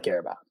 That's all they care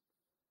about.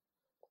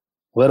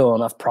 Little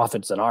enough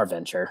profits in our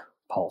venture,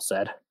 Paul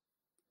said.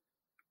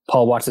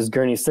 Paul watches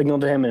Gurney signal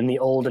to him in the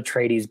old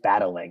Atreides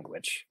battle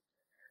language.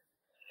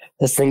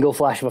 The single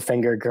flash of a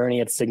finger, Gurney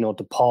had signaled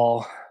to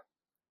Paul.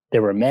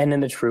 There were men in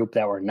the troop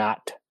that were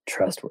not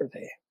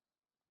trustworthy.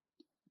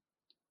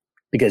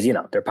 Because,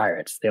 they're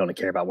pirates. They only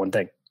care about one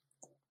thing.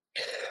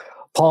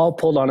 Paul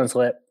pulled on his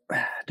lip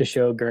to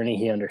show Gurney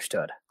he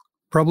understood.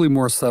 Probably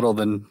more subtle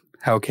than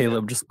how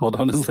Caleb just pulled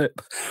on his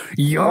lip.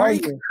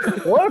 Yoink!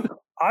 What?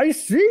 I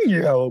see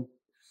you.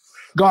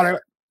 Got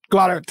it.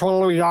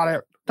 Totally got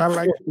it.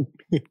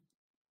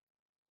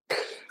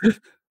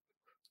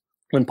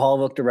 When Paul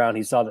looked around,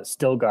 he saw that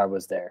Stilgar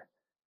was there.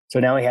 So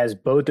now he has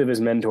both of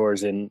his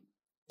mentors in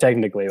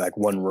technically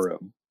one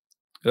room.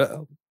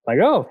 Uh-oh. Like,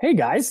 oh, hey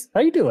guys, how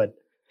you doing?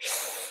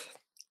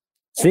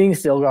 Seeing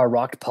Stilgar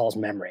rocked Paul's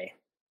memory.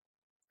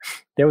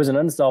 There was an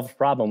unsolved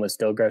problem with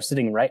Stilgar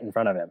sitting right in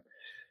front of him.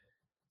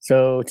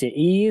 So to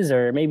ease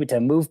or maybe to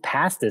move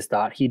past this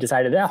thought, he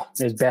decided,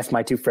 it's best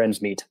my two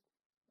friends meet.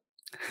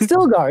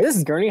 Stilgar, this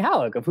is Gurney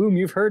Halleck, of whom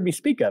you've heard me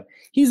speak of.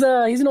 He's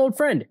an old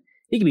friend.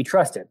 He can be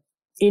trusted.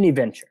 Any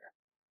venture.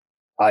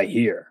 I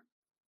hear,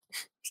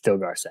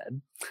 Stilgar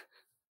said.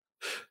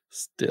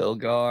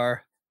 Stilgar.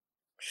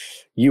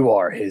 You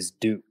are his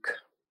duke.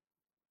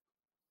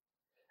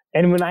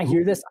 And when I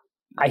hear this,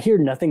 I hear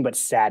nothing but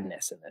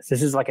sadness in this.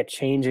 This is like a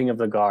changing of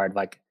the guard.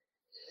 Like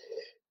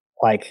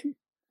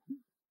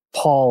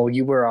Paul,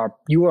 you were our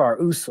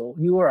Usul,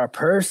 you were our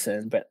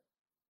person, but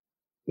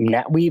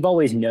now we've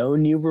always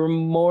known you were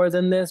more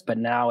than this, but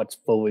now it's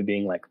fully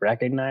being like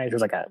recognized.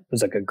 There's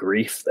like a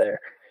grief there.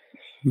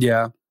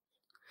 Yeah.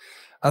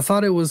 I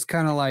thought it was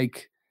kind of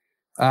like,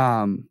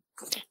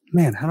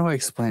 man, how do I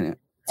explain it?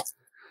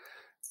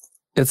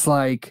 It's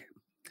like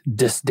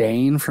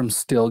disdain from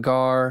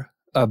Stilgar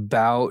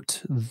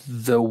about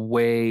the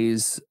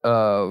ways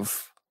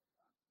of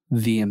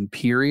the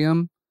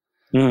Imperium.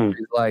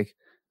 Like,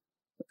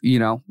 you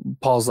know,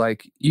 Paul's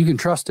like, you can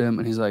trust him.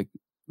 And he's like,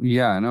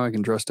 yeah, I know I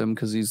can trust him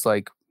because he's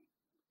like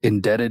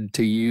indebted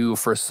to you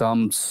for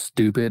some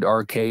stupid,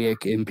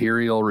 archaic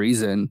imperial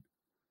reason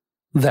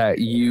that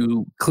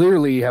you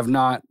clearly have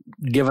not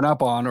given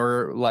up on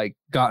or like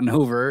gotten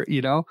over,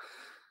 you know?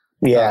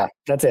 Yeah,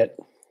 that's it.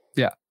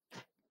 Yeah.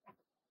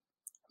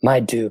 My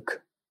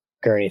Duke,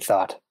 Gurney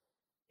thought.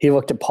 He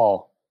looked at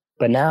Paul,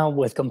 but now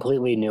with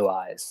completely new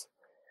eyes.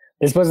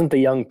 This wasn't the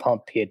young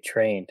pump he had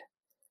trained.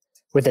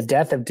 With the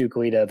death of Duke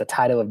Leto, the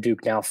title of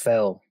Duke now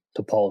fell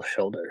to Paul's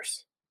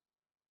shoulders.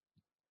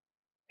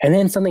 And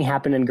then something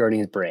happened in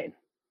Gurney's brain.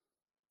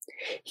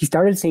 He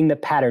started seeing the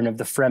pattern of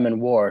the Fremen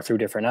War through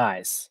different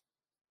eyes.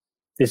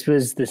 This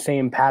was the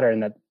same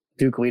pattern that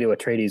Duke Leto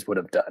Atreides would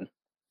have done.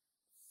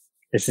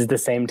 This is the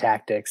same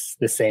tactics,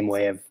 the same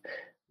way of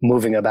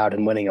moving about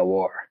and winning a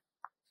war.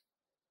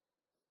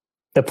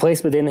 The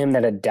place within him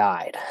that had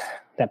died,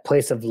 that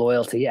place of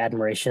loyalty,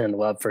 admiration, and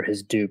love for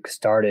his Duke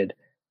started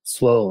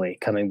slowly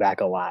coming back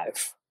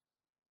alive.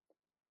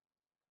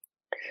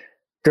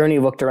 Gurney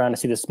looked around to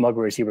see the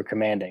smugglers he were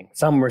commanding.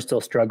 Some were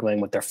still struggling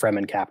with their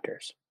Fremen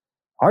captors.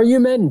 Are you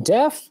men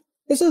deaf?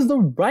 This is the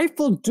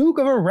rightful Duke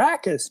of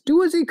Arrakis.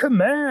 Do as he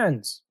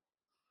commands.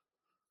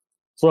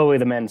 Slowly,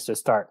 the men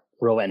just start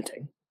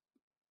relenting.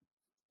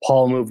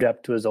 Paul moved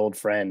up to his old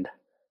friend.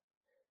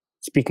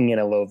 Speaking in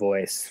a low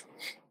voice,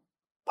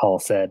 Paul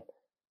said,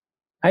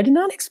 I did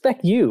not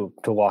expect you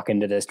to walk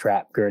into this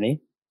trap,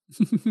 Gurney.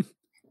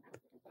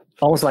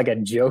 Almost like a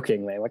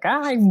joking way, like,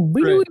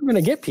 we knew we were going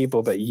to get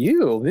people, but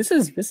you, this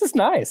is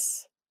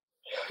nice.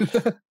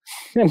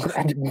 I'm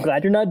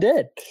glad you're not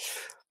dead.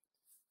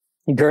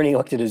 Gurney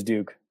looked at his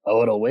Duke. A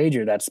little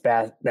wager that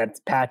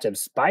patch of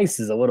spice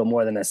is a little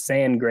more than a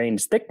sand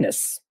grain's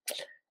thickness.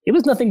 It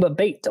was nothing but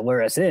bait to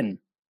lure us in.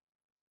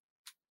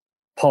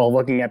 Paul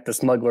looking at the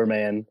smuggler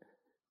man.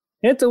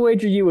 It's a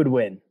wager you would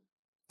win.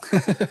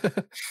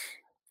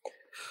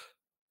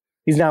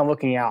 He's now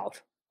looking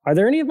out. Are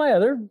there any of my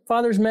other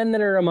father's men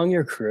that are among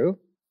your crew?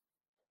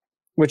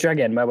 Which,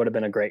 again, might would have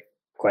been a great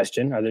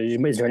question.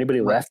 Is there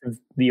anybody left of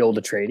the old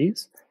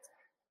Atreides?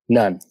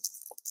 None.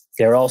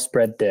 They're all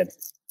spread thin,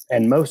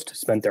 and most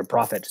spent their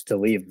profits to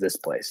leave this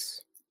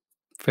place.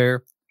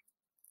 Fair.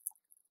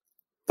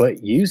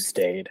 But you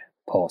stayed,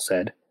 Paul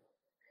said.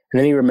 And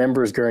then he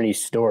remembers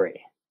Gurney's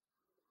story.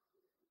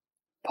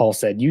 Paul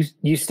said,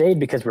 you stayed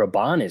because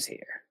Raban is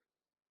here.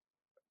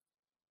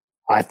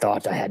 I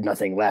thought I had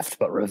nothing left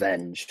but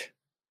revenge.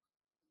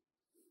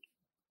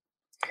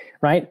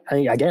 Right?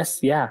 I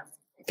guess, yeah.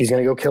 If he's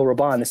going to go kill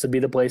Raban, this would be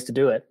the place to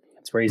do it.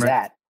 That's where he's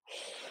at.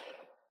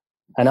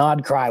 An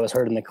odd cry was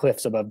heard in the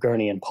cliffs above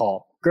Gurney and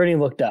Paul. Gurney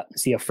looked up to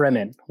see a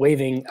Fremen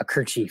waving a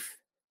kerchief.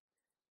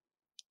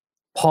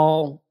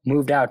 Paul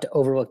moved out to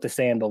overlook the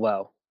sand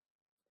below.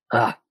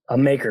 A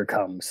maker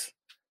comes.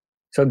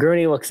 So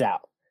Gurney looks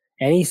out,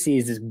 and he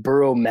sees this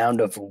burrow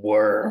mound of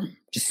worm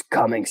just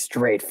coming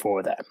straight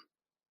for them.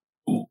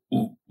 Ooh,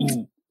 ooh,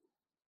 ooh.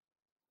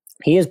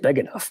 He is big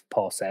enough,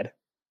 Paul said.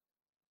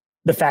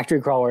 The factory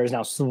crawler is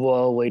now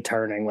slowly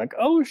turning, like,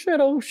 oh shit,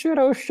 oh shit,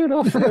 oh shit,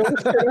 oh shit, oh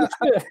shit, oh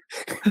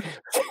shit.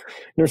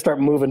 They'll start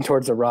moving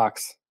towards the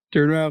rocks.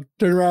 Turn around,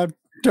 turn around,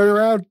 turn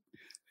around.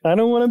 I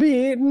don't want to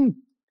be eaten.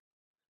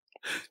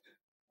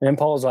 And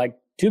Paul's like,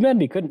 too bad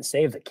we couldn't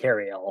save the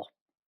carryall.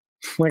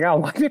 Like, oh,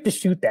 why do we have to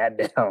shoot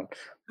that down?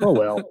 Oh,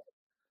 well.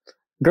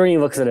 Gurney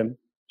looks at him,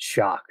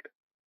 shocked.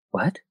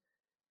 What?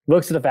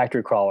 Looks at the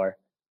factory crawler,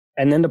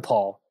 and then to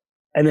Paul,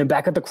 and then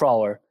back at the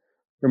crawler,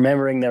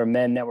 remembering there were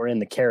men that were in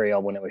the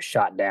carryall when it was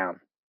shot down.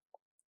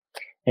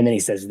 And then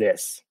he says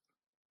this,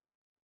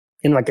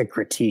 in like a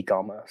critique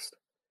almost.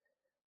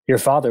 Your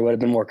father would have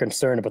been more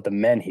concerned about the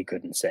men he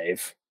couldn't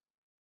save.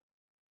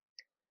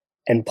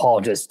 And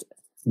Paul just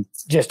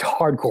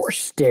hardcore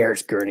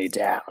stares Gurney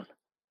down.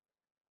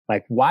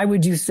 Like, why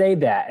would you say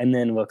that? And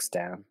then looks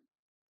down.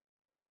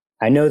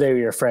 I know they were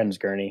your friends,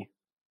 Gurney.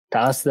 To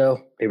us,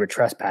 though, they were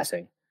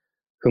trespassing.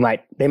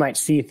 They might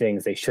see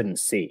things they shouldn't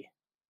see.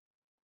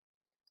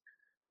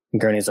 And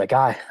Gurney's like,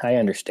 I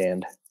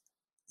understand.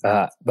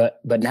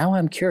 But now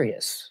I'm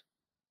curious.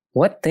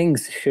 What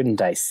things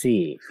shouldn't I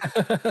see?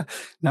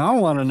 Now I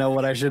want to know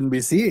what I shouldn't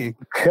be seeing.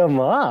 Come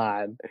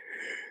on.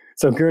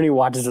 So Gurney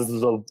watches as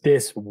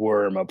this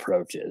worm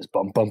approaches.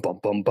 Bum, bum, bum,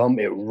 bum, bum.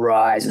 It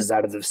rises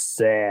out of the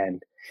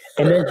sand.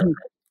 And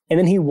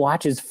then he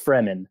watches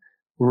Fremen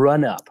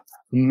run up,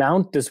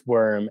 mount this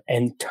worm,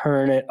 and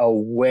turn it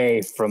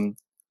away from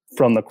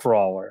from the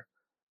crawler.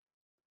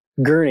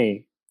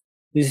 Gurney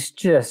is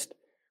just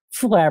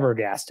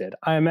flabbergasted.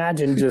 I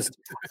imagine just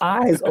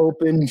eyes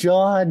open,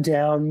 jaw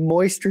down,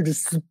 moisture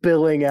just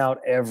spilling out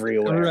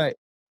everywhere. Right.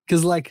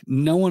 Because like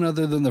no one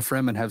other than the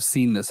Fremen have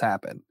seen this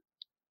happen.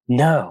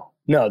 No,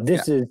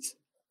 this is,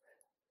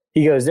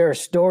 he goes, there are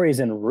stories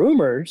and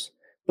rumors,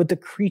 but the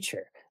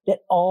creature that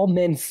all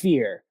men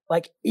fear,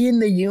 like in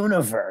the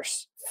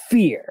universe,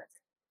 fear,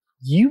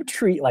 you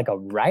treat like a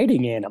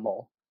riding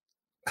animal.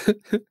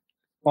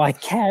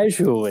 Like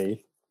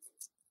casually.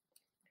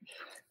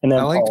 And then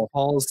I liked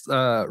Paul's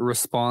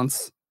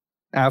response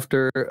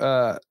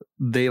after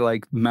they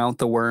like mount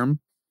the worm.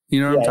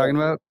 You know what I'm talking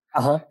about?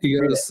 Uh-huh. He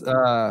goes,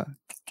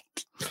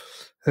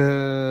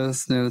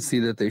 let's see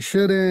that they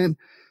shouldn't.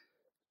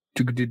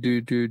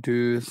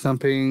 The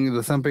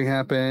thumping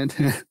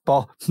happened.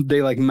 Paul,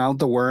 they like mount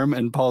the worm,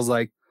 and Paul's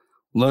like,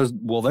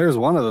 well, there's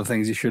one of the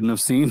things you shouldn't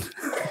have seen.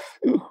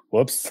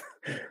 Whoops.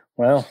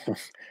 Well,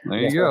 there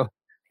you go.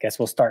 Guess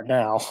we'll start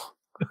now.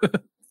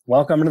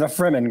 Welcome to the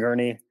Fremen,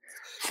 Gurney.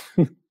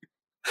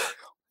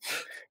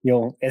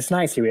 It's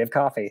nice here. We have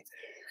coffee.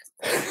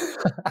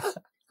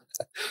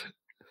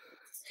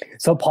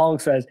 So Paul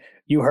says,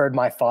 you heard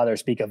my father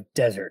speak of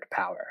desert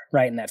power,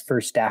 right? In that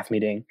first staff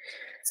meeting.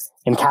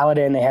 In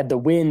Caladan, they had the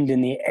wind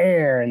and the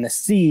air and the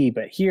sea,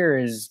 but here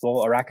is,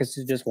 well, Arrakis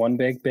is just one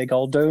big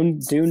old dune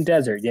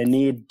desert. You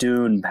need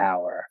dune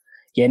power.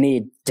 You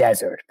need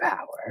desert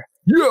power.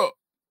 Yeah.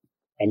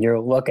 And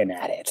you're looking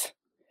at it.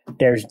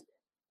 There's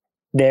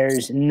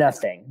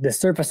nothing. The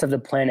surface of the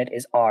planet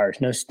is ours.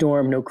 No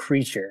storm, no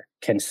creature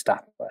can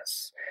stop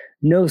us.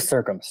 No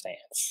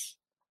circumstance.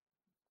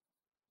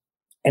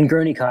 And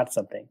Gurney caught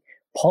something.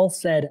 Paul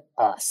said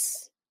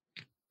us.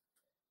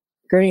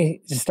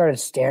 Gurney just started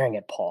staring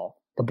at Paul,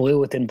 the blue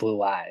within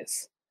blue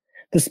eyes.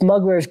 The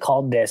smugglers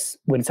called this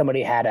when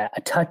somebody had a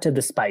touch of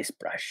the spice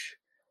brush.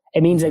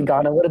 It means they'd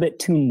gone a little bit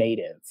too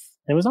native.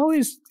 And it was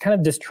always kind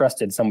of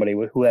distrusted somebody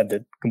who had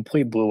the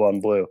complete blue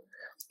on blue.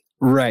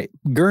 Right.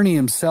 Gurney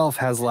himself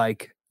has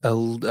like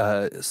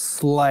a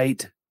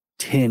slight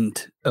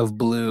tint of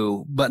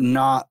blue, but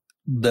not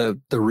the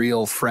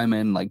real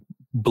Fremen like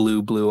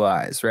blue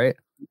eyes, right?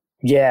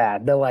 Yeah,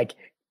 they're like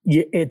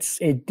it's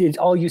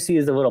all you see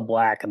is a little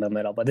black in the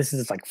middle, but this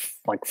is like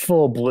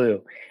full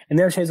blue. And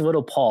there's his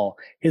little Paul,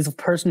 his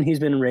person he's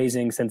been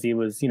raising since he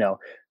was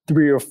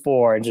 3 or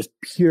 4, and just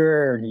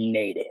pure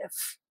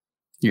native.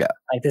 Yeah,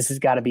 like this has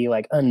got to be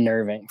like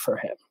unnerving for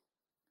him.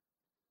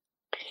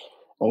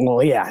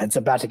 Well, yeah, it's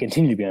about to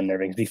continue to be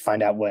unnerving. We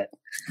find out what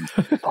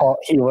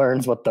he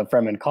learns what the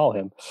Fremen call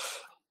him.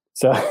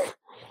 So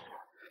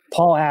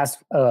Paul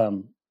asks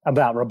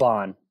about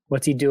Rabban.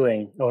 What's he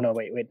doing? Oh, no,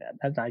 wait,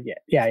 that's not yet.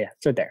 Yeah,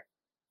 it's right there.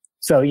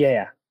 So,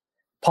 yeah.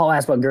 Paul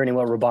asked about Gurney,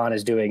 what Rabban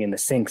is doing in the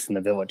sinks in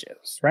the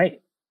villages, right?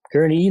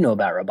 Gurney, you know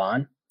about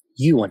Rabban.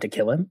 You want to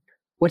kill him.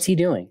 What's he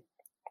doing?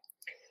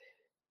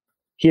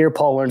 Here,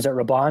 Paul learns that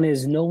Rabban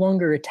is no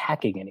longer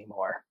attacking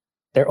anymore.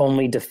 They're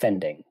only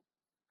defending.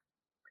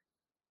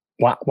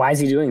 Why is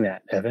he doing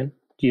that, Evan?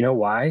 Do you know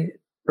why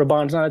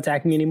Rabban's not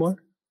attacking anymore?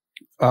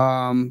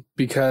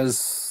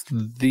 Because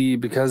the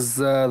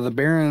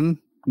Baron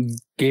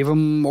gave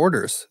him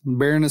orders. The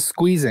Baron is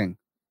squeezing.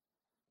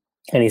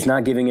 And he's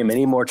not giving him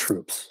any more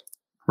troops.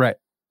 Right.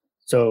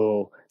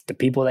 So the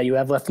people that you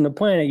have left on the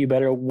planet, you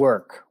better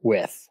work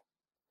with.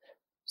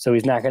 So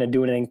he's not going to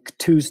do anything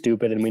too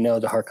stupid, and we know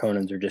the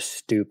Harkonnens are just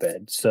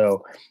stupid.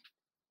 So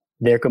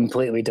they're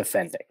completely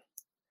defending,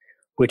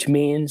 which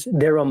means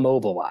they're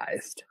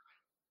immobilized,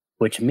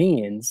 which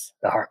means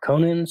the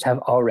Harkonnens have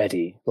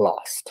already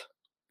lost.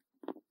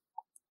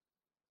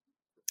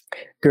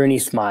 Gurney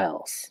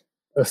smiles.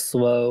 A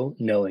slow,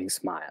 knowing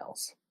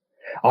smiles.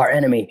 Our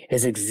enemy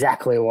is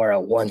exactly where I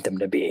want them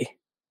to be,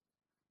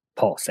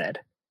 Paul said.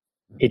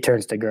 He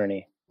turns to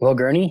Gurney. Well,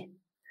 Gurney,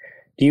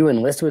 do you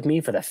enlist with me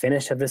for the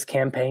finish of this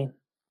campaign?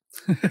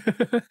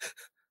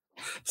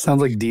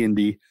 Sounds like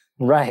D&D.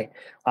 Right.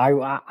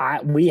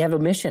 We have a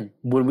mission.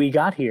 When we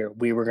got here,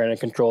 we were going to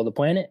control the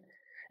planet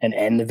and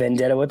end the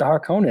vendetta with the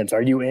Harkonnens.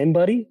 Are you in,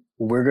 buddy?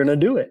 We're going to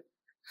do it.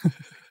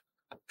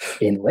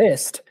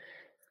 Enlist?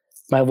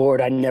 My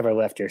lord, I never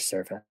left your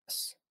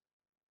service.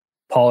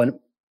 Paul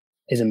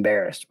is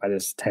embarrassed by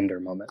this tender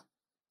moment.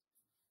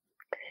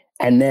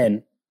 And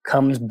then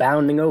comes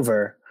bounding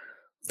over.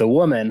 The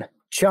woman,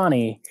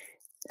 Chani,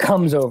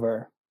 comes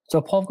over.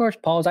 So Paul, of course,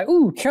 Paul's like,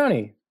 ooh,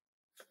 Chani.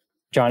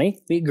 Johnny,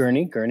 meet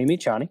Gurney. Gurney,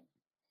 meet Chani.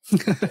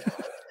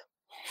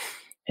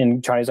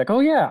 And Chani's like, oh,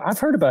 yeah, I've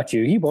heard about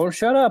you. He won't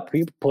shut up.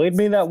 He played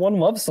me that one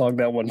love song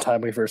that one time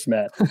we first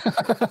met.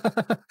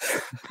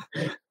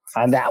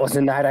 And that was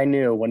the night I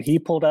knew when he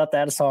pulled out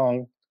that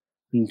song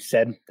and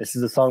said, this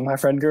is the song my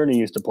friend Gurney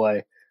used to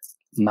play.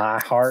 My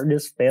heart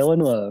just fell in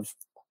love.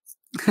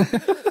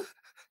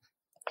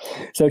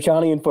 So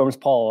Chani informs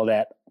Paul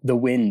that the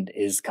wind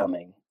is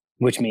coming,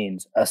 which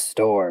means a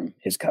storm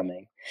is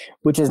coming,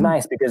 which is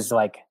nice because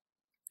like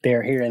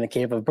they're here in the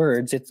Cave of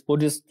Birds. We'll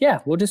just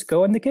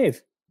go in the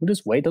cave. We'll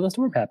just wait till the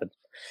storm happens.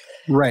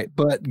 Right.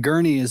 But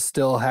Gurney is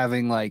still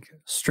having like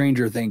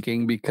stranger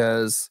thinking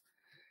because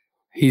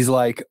He's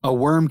like, a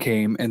worm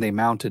came and they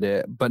mounted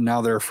it, but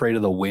now they're afraid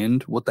of the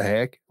wind. What the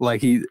heck?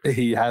 Like he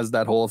has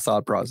that whole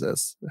thought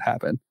process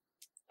happen.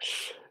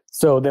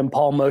 So then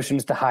Paul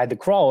motions to hide the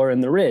crawler in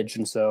the ridge,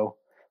 and so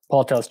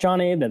Paul tells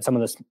Johnny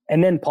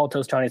that Paul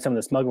tells Johnny some of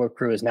the smuggler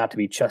crew is not to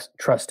be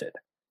trusted.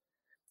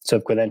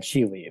 So then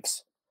she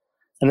leaves,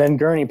 and then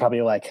Gurney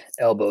probably like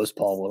elbows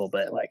Paul a little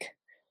bit, like,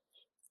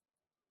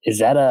 "Is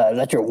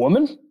that your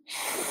woman?"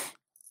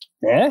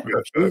 Yeah.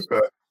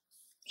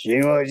 She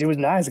was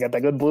nice. Got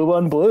that good blue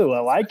on blue.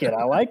 I like it.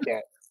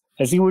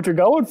 I see what you're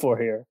going for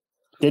here.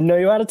 Didn't know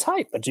you had a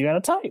type, but you got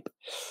a type.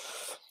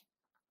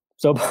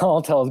 So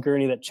Paul tells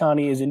Gurney that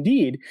Chani is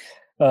indeed,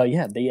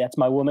 that's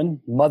my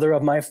woman, mother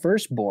of my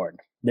firstborn.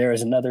 There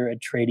is another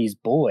Atreides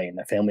boy in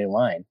the family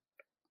line.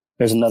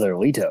 There's another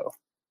Leto.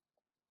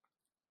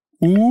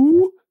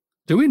 Ooh.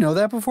 Do we know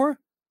that before?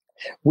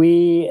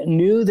 We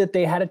knew that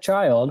they had a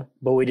child,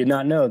 but we did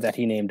not know that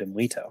he named him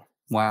Leto.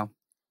 Wow.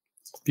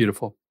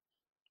 Beautiful.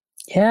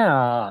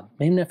 Yeah,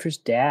 named after his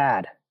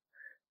dad.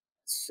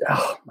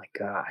 Oh my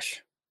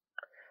gosh.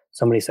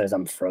 Somebody says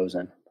I'm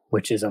frozen,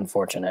 which is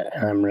unfortunate,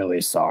 and I'm really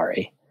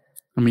sorry.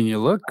 I mean, you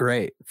look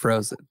great,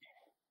 frozen.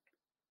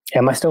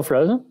 Am I still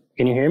frozen?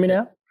 Can you hear me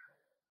now?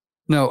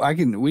 No,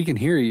 we can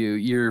hear you.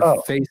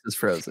 Your face is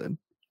frozen.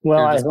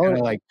 Well, I was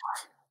like,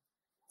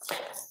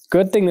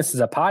 good thing this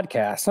is a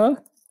podcast, huh?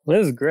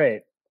 This is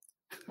great.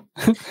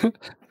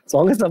 As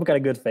long as I've got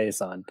a good face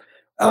on.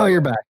 Oh,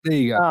 you're back. There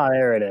you go. Ah,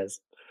 there it is.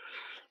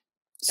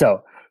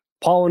 So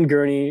Paul and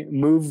Gurney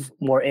move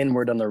more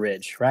inward on the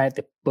ridge, right?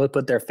 They both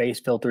put their face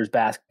filters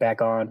back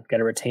on. Got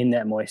to retain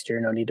that moisture.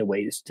 No need to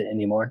waste it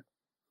anymore.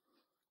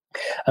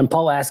 And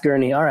Paul asks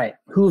Gurney, all right,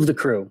 who of the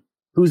crew?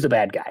 Who's the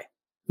bad guy?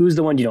 Who's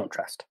the one you don't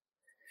trust?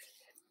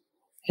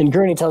 And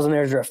Gurney tells him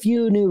there's a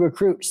few new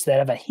recruits that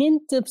have a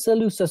hint of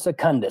Salusa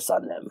Secundus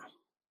on them,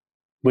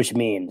 which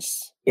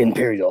means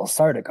Imperial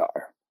Sardaukar.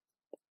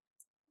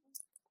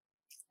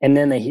 And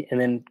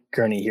then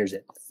Gurney hears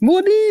it.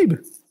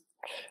 Muad'Dib!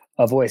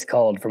 A voice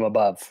called from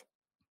above.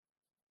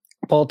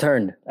 Paul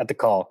turned at the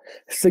call,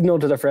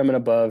 signaled to the Fremen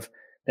above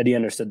that he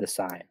understood the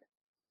sign.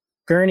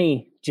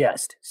 Gurney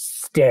just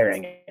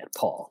staring at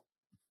Paul.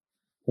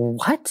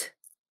 What?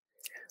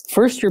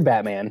 First, you're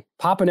Batman,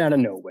 popping out of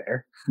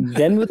nowhere.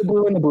 Then with the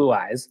blue and the blue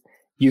eyes,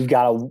 you've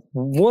got a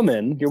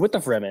woman. You're with the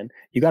Fremen.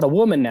 You got a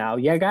woman now.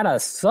 You got a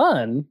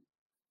son.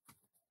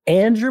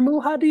 And you're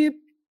Muad'Dib.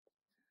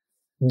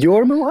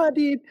 You're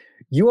Muad'Dib.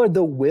 You are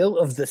the will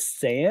of the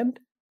sand.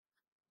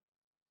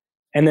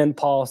 And then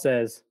Paul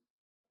says,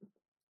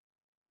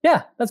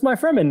 yeah, that's my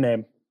Fremen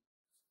name.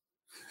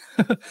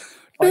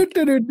 That's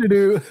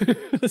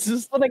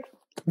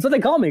what they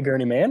call me,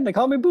 Gurney, man. They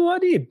call me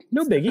Muad'Dib.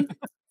 No biggie.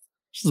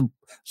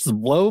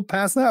 just blow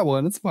past that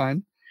one. It's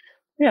fine.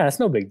 Yeah, it's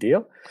no big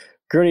deal.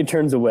 Gurney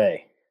turns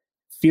away,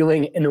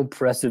 feeling an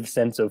oppressive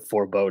sense of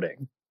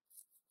foreboding.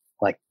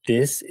 Like,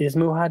 this is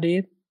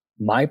Muad'Dib?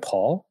 My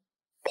Paul?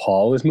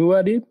 Paul is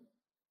Muad'Dib?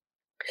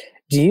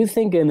 Do you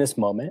think in this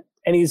moment,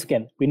 and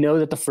we know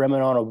that the Fremen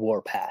are on a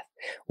warpath.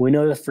 We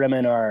know the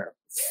Fremen are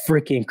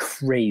freaking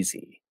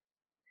crazy,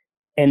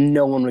 and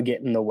no one would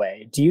get in the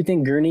way. Do you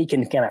think Gurney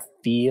can kind of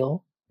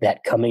feel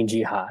that coming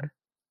jihad?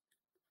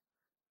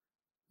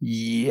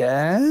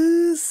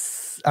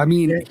 Yes. I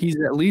mean,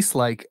 he's at least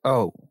like,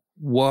 oh,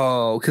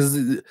 whoa,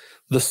 because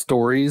the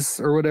stories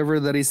or whatever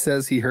that he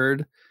says he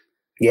heard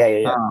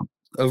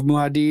of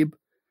Muad'Dib,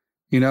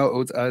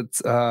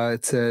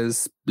 it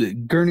says,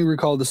 Gurney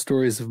recalled the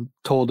stories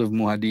told of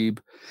Muad'Dib,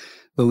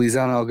 the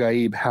Lisan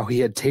al-Gaib, how he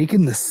had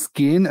taken the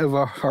skin of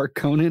a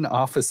Harkonnen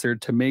officer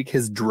to make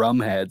his drum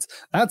heads.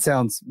 That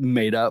sounds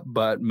made up,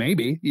 but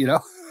maybe,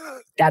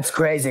 That's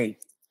crazy.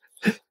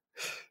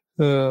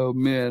 Oh,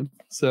 man.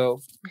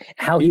 So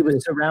how he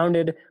was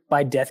surrounded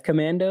by death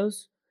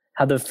commandos,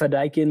 how the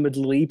Fedaykin would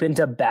leap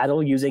into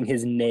battle using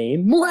his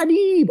name,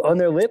 Muad'Dib, on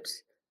their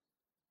lips.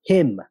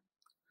 Him,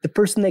 the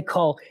person they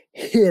call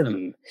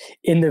him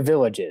in the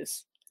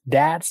villages.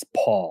 That's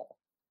Paul.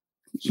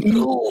 He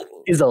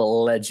is a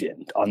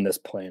legend on this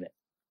planet.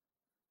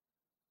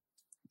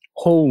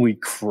 Holy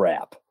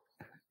crap.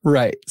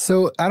 Right.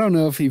 So I don't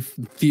know if he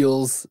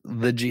feels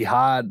the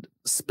jihad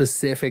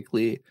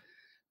specifically,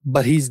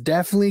 but he's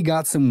definitely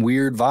got some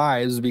weird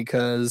vibes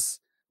because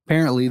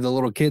apparently the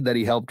little kid that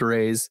he helped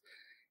raise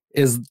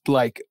is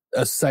like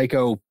a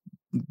psycho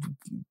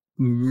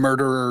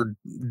murderer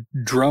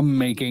drum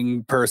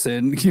making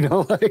person,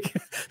 like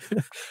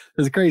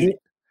it's crazy.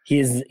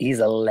 He's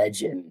a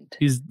legend.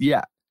 He's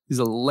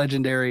a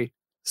legendary,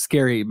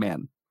 scary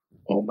man.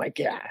 Oh my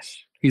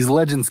gosh. He's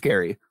legend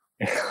scary.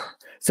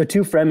 So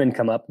two Fremen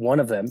come up,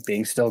 one of them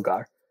being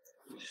Stilgar.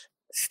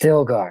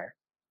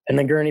 And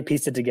then Gurney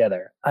pieced it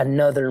together.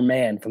 Another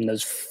man from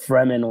those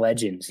Fremen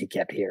legends he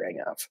kept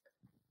hearing of.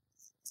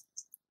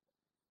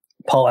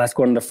 Paul asked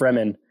one of the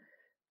Fremen.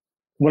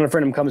 When a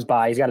Fremen comes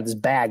by, he's got this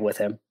bag with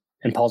him.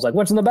 And Paul's like,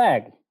 what's in the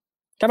bag?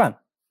 Come on.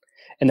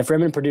 And the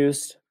Fremen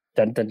produced,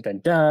 dun, dun, dun,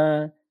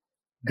 dun,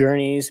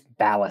 Gurney's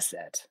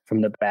balisette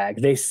from the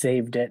bag. They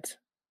saved it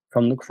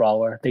from the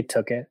crawler. They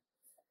took it.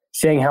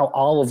 saying how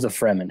all of the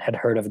Fremen had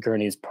heard of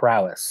Gurney's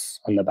prowess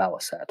on the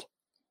Balasat.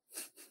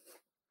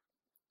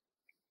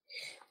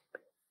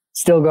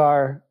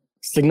 Stilgar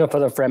signaled for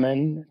the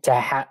Fremen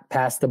to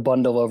pass the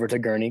bundle over to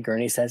Gurney.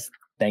 Gurney says,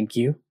 "Thank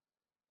you."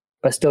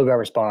 But Stilgar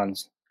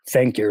responds,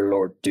 "Thank your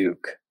Lord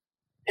Duke.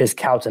 His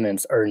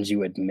countenance earns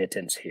you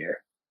admittance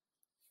here."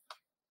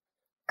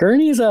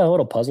 Gurney's a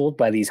little puzzled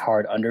by these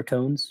hard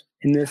undertones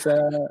in this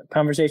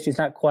conversation. He's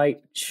not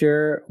quite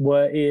sure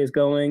what is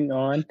going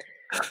on.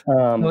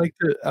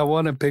 I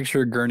want to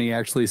picture Gurney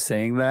actually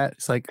saying that.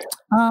 It's like,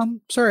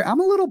 sorry, I'm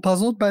a little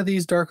puzzled by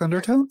these dark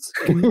undertones.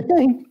 Can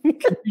you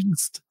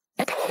just...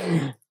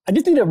 I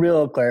just need a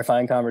real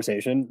clarifying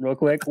conversation real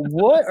quick.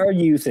 What are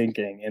you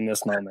thinking in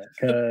this moment?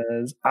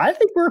 Because I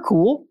think we're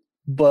cool,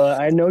 but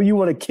I know you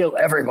want to kill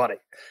everybody.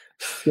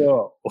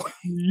 So,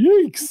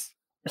 yikes.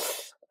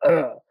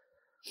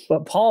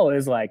 But Paul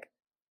is like,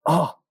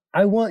 "Oh,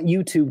 I want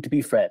you two to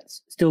be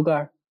friends.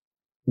 Stilgar,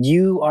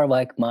 you are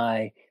like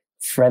my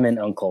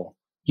Fremen uncle.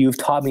 You've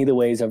taught me the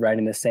ways of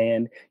riding the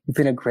sand. You've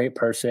been a great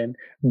person.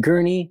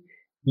 Gurney,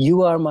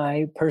 you are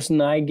my person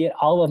I get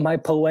all of my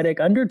poetic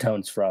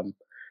undertones from.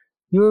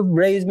 You have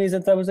raised me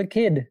since I was a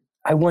kid.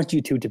 I want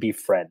you two to be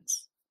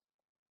friends."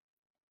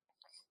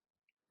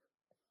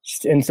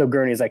 And so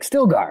Gurney is like,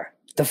 "Stilgar,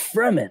 the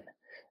Fremen,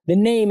 the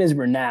name is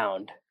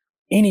renowned.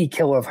 Any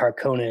killer of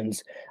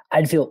Harkonnens,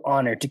 I'd feel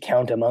honored to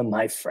count among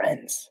my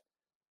friends."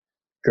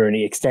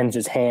 Gurney extends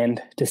his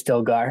hand to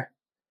Stilgar.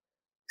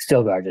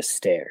 Stilgar just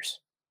stares.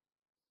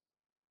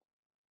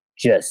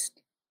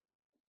 Just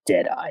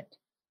dead-eyed.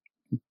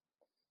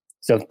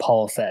 So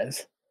Paul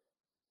says,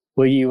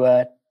 "Will you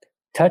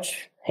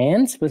touch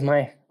hands with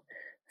my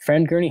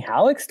friend Gurney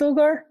Halleck,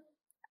 Stilgar?"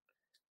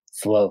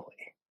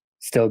 Slowly,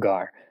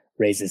 Stilgar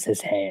raises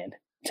his hand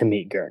to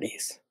meet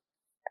Gurney's.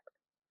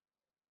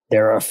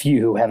 "There are a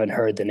few who haven't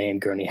heard the name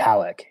Gurney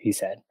Halleck," he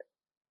said.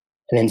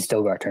 And then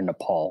Stilgar turned to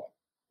Paul.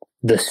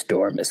 "The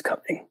storm is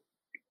coming."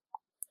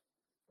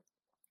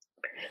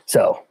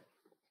 So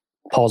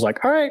Paul's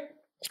like, "All right,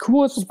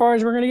 cool. That's as far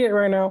as we're going to get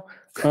right now.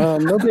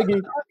 No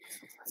biggie.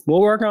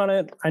 We'll work on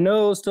it. I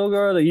know,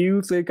 Stilgar, that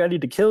you think I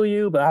need to kill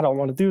you, but I don't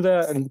want to do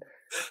that. And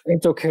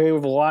it's okay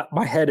with a lot.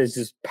 My head is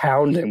just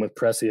pounding with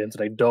prescience,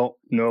 and I don't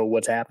know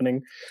what's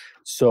happening.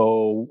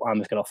 So I'm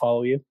just going to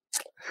follow you."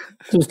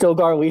 So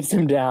Stilgar leads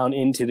him down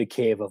into the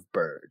Cave of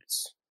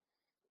Birds.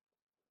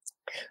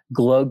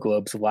 Glow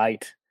globes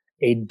light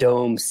a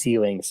dome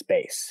ceiling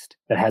space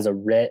that has a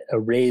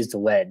raised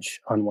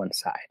ledge on one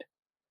side.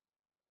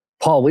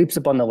 Paul leaps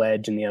up on the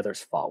ledge and the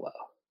others follow.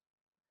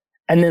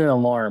 And then an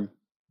alarm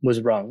was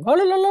rung. Oh,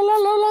 la, la, la, la,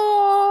 la,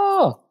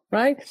 la,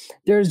 right?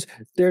 There's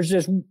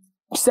just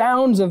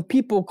sounds of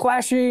people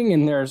clashing,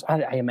 and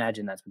I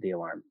imagine that's what the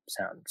alarm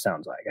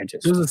sounds like.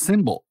 It was a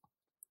symbol.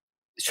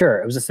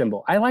 Sure, it was a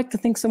symbol. I like to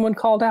think someone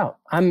called out.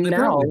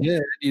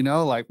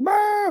 Like,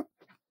 bah!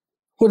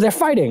 Well, they're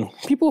fighting.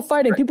 People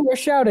fighting. People are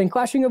shouting,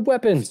 clashing of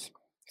weapons.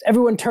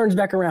 Everyone turns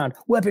back around.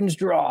 Weapons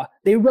draw.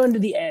 They run to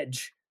the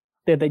edge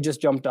that they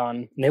just jumped on.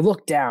 And they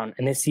look down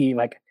and they see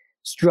like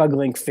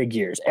struggling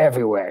figures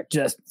everywhere.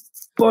 Just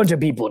a bunch of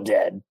people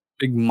dead.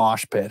 Big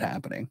mosh pit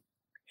happening.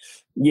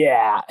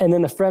 Yeah. And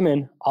then the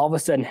Fremen all of a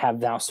sudden have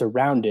now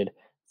surrounded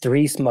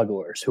 3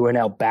 smugglers who are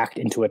now backed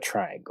into a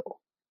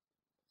triangle.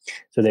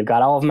 So they've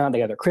got all of them out. They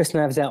got their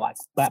crysknives out,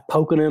 like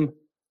poking them.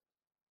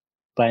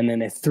 And then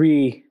the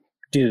 3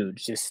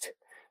 dudes just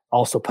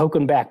also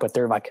poking back, but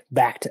they're like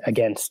backed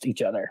against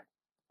each other.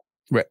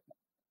 Right.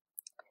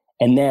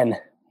 And then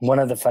one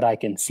of the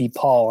Fedaykin see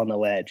Paul on the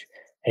ledge,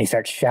 and he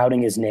starts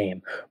shouting his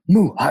name,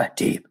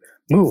 "Muad'Dib,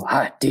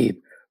 Muad'Dib,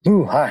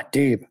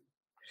 Muad'Dib."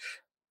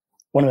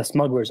 One of the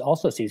smugglers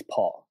also sees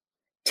Paul,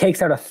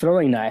 takes out a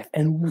throwing knife,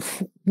 and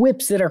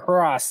whips it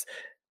across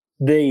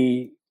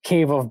the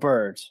Cave of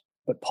Birds.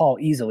 But Paul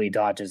easily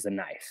dodges the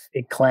knife.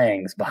 It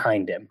clangs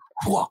behind him.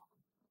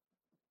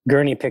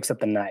 Gurney picks up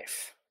the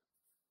knife.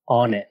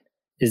 On it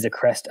is the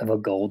crest of a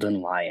golden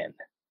lion.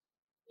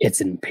 It's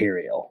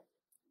imperial.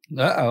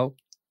 Uh-oh.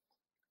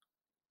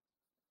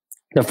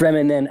 The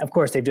Fremen then, of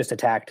course, they've just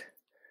attacked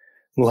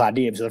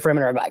Muad'Dib. So the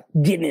Fremen are like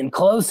getting in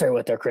closer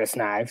with their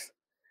crysknives.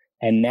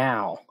 And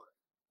now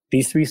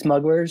these 3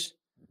 smugglers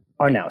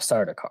are now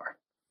Sardaukar.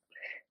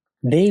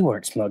 They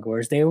weren't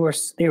smugglers. They were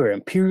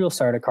Imperial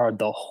Sardaukar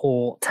the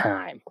whole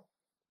time.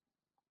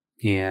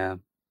 Yeah.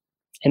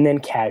 And then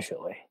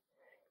casually,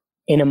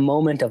 in a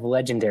moment of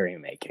legendary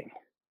making,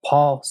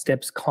 Paul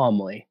steps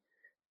calmly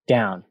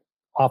down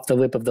off the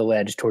lip of the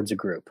ledge towards a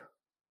group.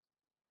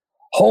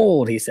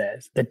 "Hold," he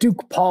says. "The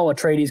Duke Paul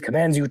Atreides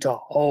commands you to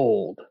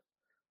hold."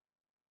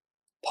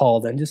 Paul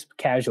then just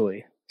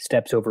casually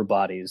steps over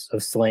bodies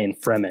of slain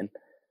Fremen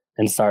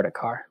and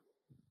Sardaukar.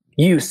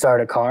 "You,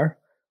 Sardaukar,"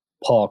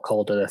 Paul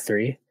called to the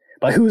 3,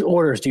 "by whose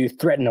orders do you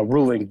threaten a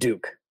ruling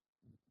duke?"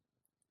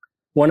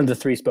 One of the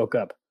 3 spoke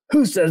up.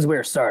 "Who says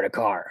we're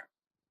Sardaukar?"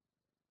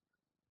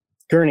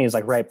 Gurney is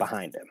like right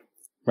behind him,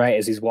 right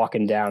as he's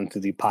walking down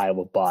through the pile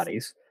of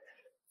bodies.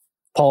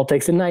 Paul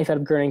takes a knife out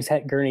of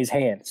Gurney's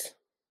hands.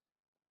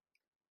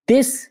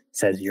 "This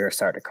says you're a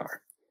Sardaukar."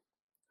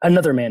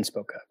 Another man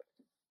spoke up.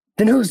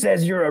 Then who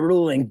says you're a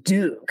ruling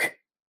duke?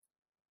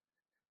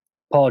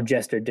 Paul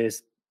gestured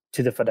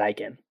to the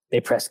Fedaykin. They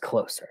pressed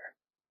closer.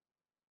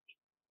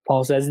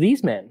 Paul says,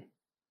 these men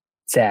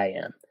say I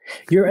am.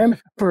 Your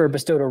emperor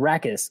bestowed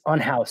Arrakis on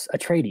House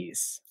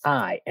Atreides.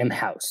 I am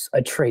House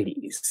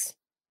Atreides.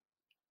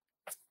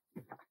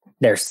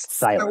 There's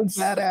silence.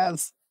 So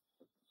badass.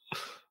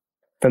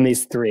 From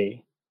these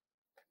three,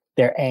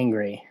 they're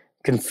angry,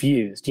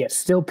 confused, yet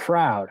still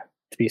proud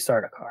to be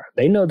Sardaukar.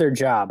 They know their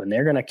job, and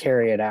they're going to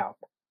carry it out.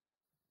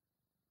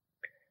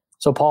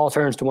 So Paul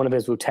turns to one of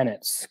his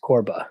lieutenants,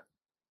 Korba.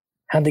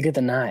 How'd they get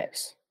the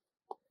knives?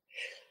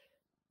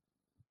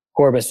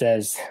 Korba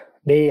says,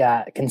 they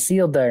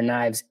concealed their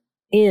knives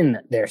in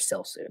their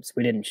still suits.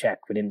 We didn't check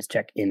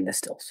in the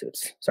still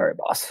suits. Sorry,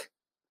 boss.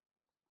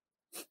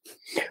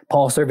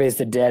 Paul surveys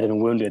the dead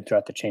and wounded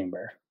throughout the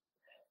chamber.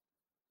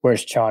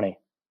 Where's Chani?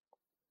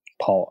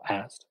 Paul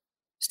asked.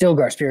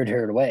 Stilgar spirited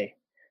her away,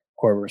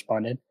 Korba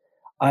responded.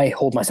 I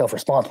hold myself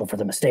responsible for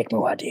the mistake,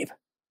 Muad'Dib.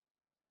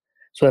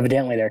 So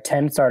evidently there are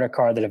 10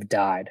 Sardaukar that have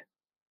died.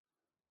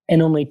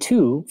 And only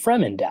 2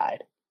 Fremen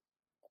died.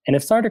 And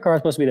if Sardaukar are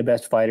supposed to be the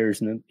best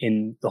fighters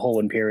in the whole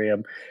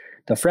Imperium,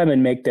 the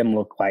Fremen make them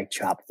look like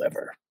chopped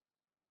liver.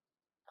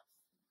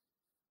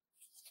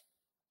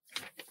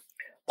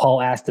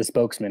 Paul asked the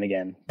spokesman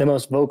again, the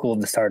most vocal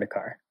of the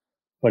Sardaukar,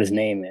 what his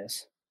name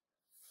is.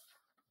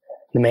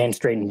 The man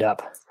straightened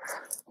up,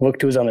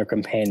 looked to his other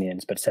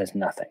companions, but says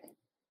nothing.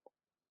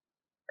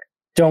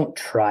 Don't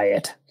try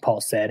it,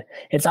 Paul said.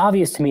 It's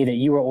obvious to me that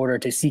you were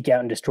ordered to seek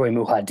out and destroy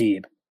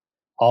Muad'Dib.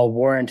 I'll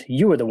warrant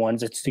you were the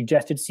ones that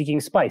suggested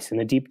seeking spice in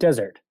the deep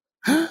desert.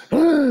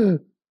 Gurney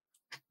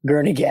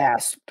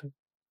gasped.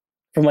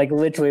 From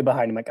literally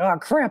behind him, oh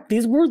crap,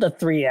 these were the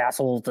 3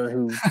 assholes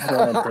who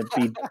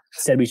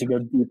said we should go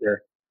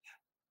deeper.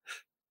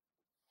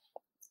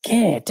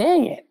 Yeah,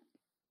 dang it.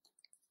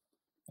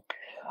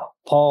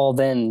 Paul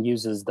then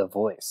uses the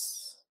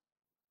voice.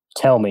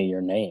 Tell me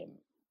your name.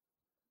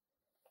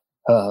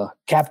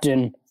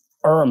 Captain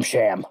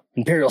Urmsham,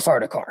 Imperial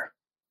Sardaukar.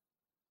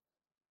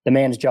 The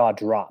man's jaw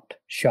dropped,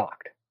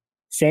 shocked.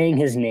 Saying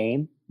his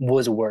name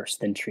was worse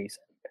than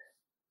treason.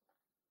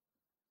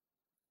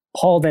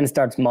 Paul then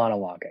starts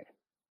monologuing.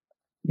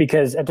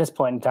 Because at this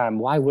point in time,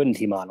 why wouldn't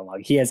he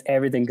monologue? He has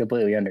everything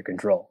completely under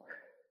control.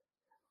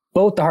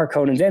 Both the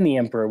Harkonnens and the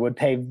Emperor would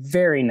pay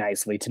very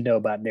nicely to know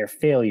about their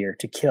failure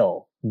to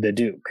kill the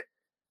Duke.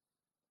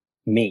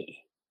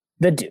 Me,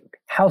 the Duke,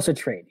 House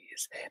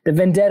Atreides. The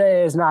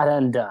vendetta is not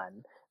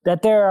undone.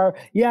 That there are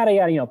yada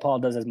yada, Paul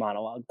does his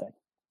monologue thing.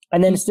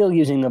 And then still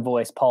using the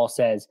voice, Paul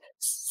says,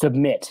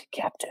 submit,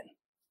 Captain.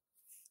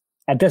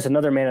 At this,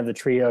 another man of the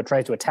trio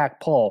tries to attack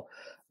Paul,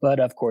 but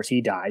of course he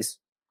dies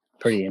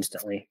pretty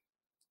instantly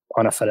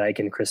on a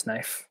Fedaykin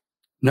crysknife.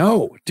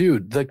 No,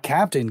 dude, the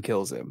captain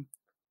kills him.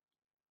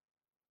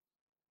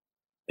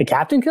 The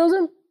captain kills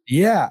him?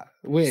 Yeah.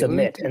 Wait.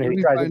 Submit. And then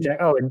he tries to attack.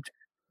 Oh,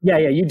 yeah,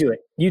 you do it.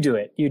 You do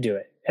it.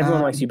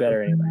 Everyone likes you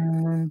better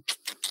anyway.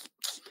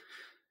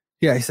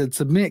 Yeah, he said,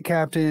 submit,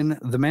 Captain.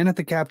 The man at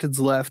the captain's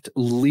left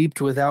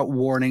leaped without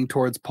warning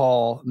towards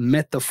Paul,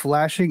 met the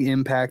flashing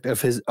impact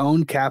of his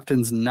own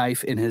captain's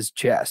knife in his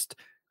chest.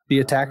 The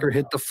attacker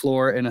hit the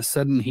floor in a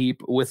sudden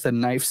heap with the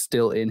knife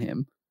still in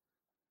him.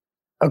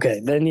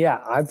 Okay, then yeah,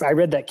 I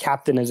read that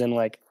captain is in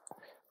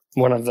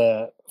one of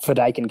the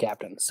Fedaykin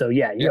captains. So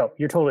yeah,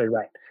 you're totally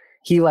right.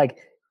 He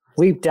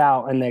leaped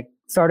out and the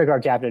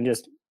Sardaukar captain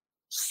just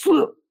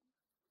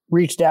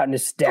reached out and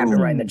just stabbed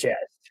him right in the chest.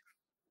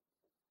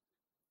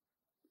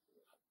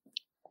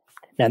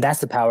 Now that's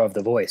the power of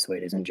the voice,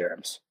 ladies and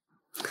germs.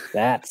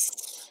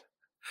 That's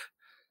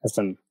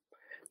some.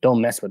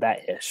 Don't mess with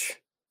that ish.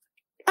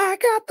 I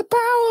got the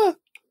power.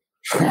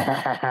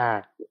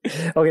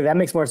 Okay, that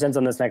makes more sense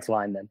on this next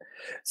line then.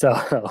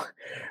 So,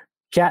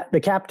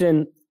 the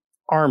captain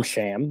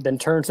Armsham then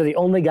turns to the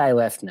only guy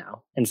left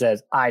now and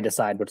says, "I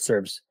decide what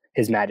serves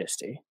His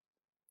Majesty."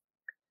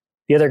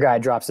 The other guy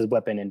drops his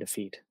weapon in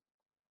defeat.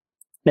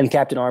 Then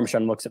Captain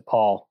Armsham looks at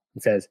Paul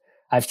and says,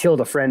 "I've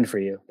killed a friend for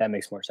you." That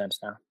makes more sense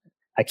now.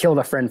 I killed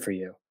a friend for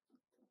you.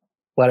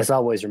 Let us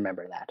always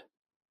remember that.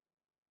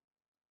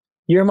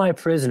 You're my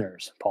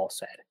prisoners, Paul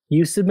said.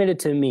 You submitted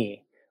to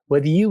me.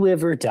 Whether you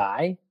live or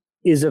die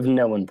is of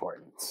no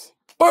importance.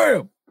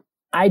 Bam!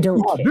 I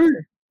don't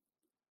care.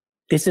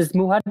 This is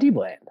Muad'Dib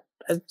land.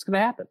 That's going to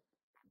happen.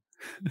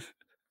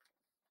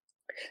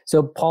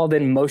 So Paul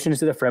then motions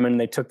to the Fremen and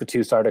they took the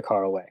 2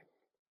 Sardaukar away.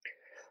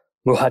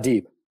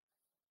 Muad'Dib.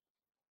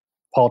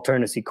 Paul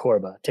turned to see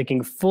Korba,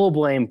 taking full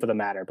blame for the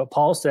matter. But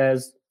Paul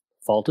says,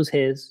 fault is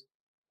his.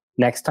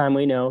 Next time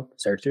we know,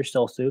 search their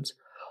still suits.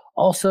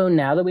 Also,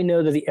 now that we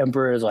know that the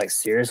Emperor is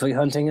seriously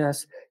hunting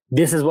us,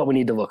 this is what we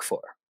need to look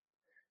for.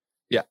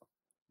 Yeah.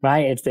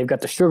 Right? They've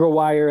got the sugar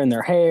wire in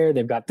their hair.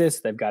 They've got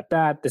this. They've got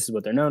that. This is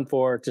what they're known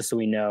for. Just so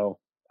we know,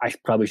 I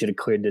probably should have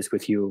cleared this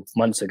with you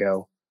months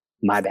ago.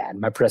 My bad.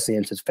 My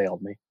prescience has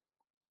failed me.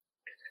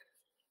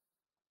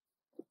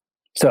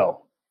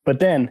 So, but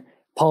then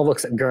Paul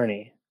looks at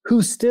Gurney,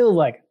 who's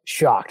still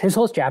shocked. His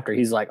whole chapter,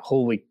 he's like,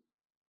 holy,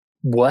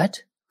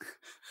 what?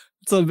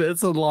 It's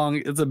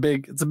a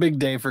big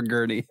day for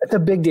Gurney. It's a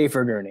big day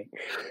for Gurney.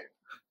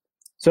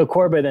 So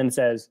Korba then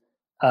says,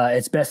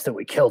 it's best that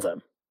we kill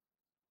them.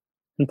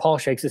 And Paul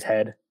shakes his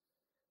head,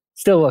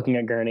 still looking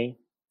at Gurney.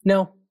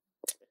 No,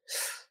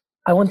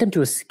 I want them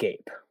to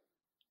escape.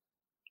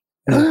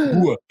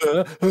 What?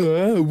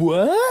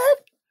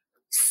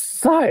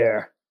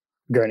 Sire,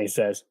 Gurney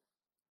says.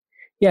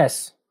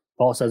 Yes,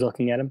 Paul says,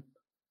 looking at him.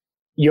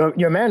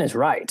 Your man is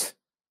right,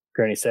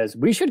 Gurney says.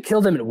 We should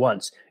kill them at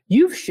once.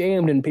 You've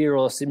shamed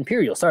Imperial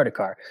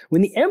Sardaukar.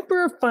 When the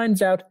Emperor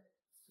finds out,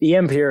 the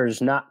Emperor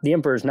is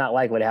not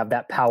likely to have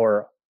that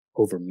power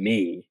over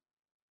me,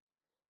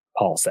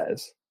 Paul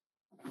says.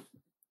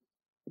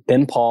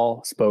 Then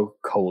Paul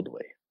spoke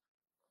coldly,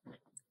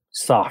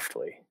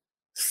 softly,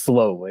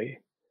 slowly.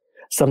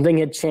 Something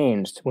had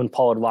changed when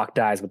Paul had locked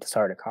eyes with the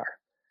Sardaukar.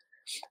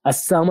 A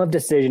sum of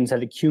decisions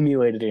had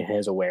accumulated in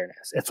his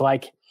awareness. It's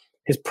like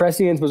his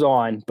prescience was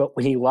on, but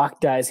when he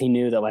locked eyes, he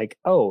knew that, like,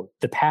 oh,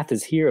 the path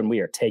is here and we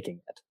are taking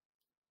it.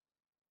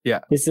 Yeah.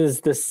 This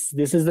is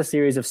the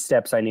series of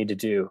steps I need to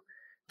do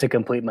to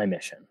complete my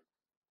mission.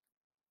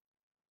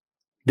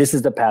 This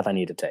is the path I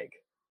need to take.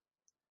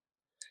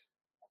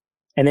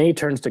 And then he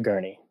turns to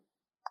Gurney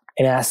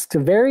and asks a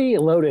very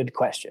loaded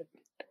question.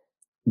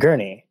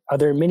 Gurney, are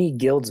there many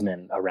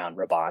guildsmen around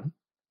Raban?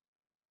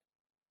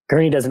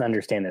 Gurney doesn't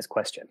understand this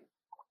question.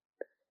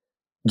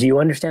 Do you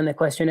understand the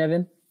question,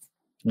 Evan?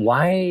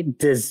 Why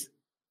does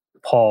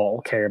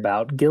Paul care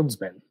about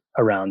guildsmen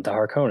around the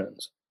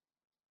Harkonnens?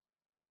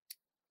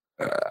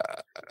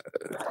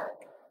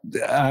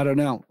 I don't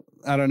know.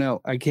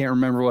 I can't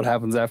remember what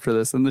happens after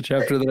this in the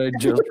chapter that I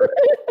just read.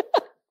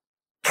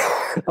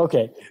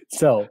 Okay,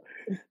 so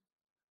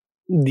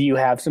you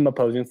have some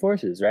opposing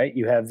forces, right?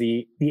 You have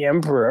the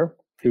Emperor,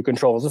 who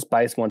controls the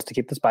spice, wants to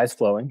keep the spice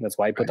flowing. That's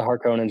why he put the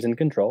Harkonnens in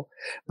control.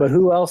 But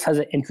who else has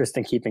an interest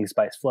in keeping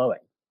spice flowing?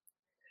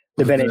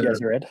 The Bene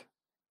Gesserit.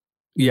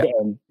 Yeah.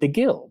 And the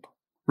guild.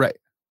 Right.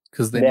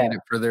 Because they need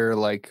it for their,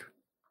 like,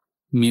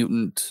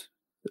 mutant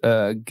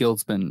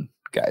guildsmen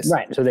guys.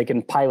 Right. So they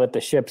can pilot the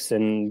ships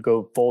and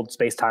go fold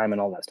space-time and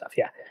all that stuff.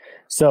 Yeah.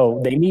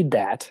 So they need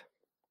that.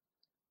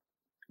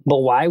 But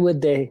why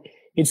would they?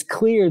 It's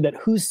clear that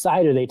whose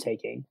side are they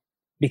taking?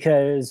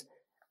 Because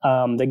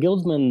the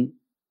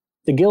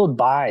guild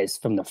buys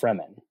from the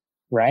Fremen,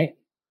 right?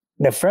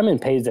 The Fremen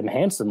pays them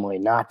handsomely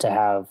not to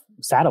have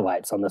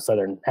satellites on the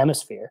southern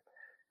hemisphere.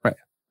 Right.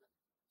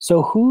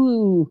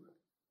 So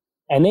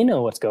and they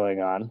know what's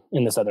going on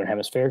in the southern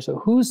hemisphere. So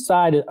whose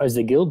side is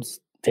the guilds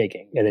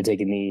taking? Are they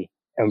taking the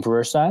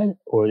Emperor's side,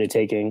 or are they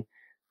taking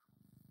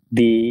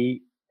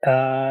the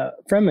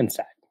Fremen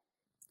side?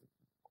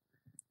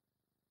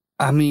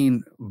 I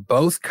mean,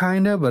 both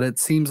kind of, but it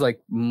seems like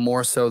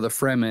more so the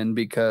Fremen,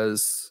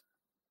 because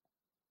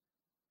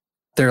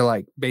they're,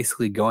 like,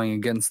 basically going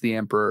against the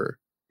Emperor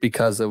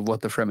because of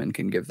what the Fremen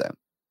can give them,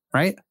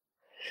 right?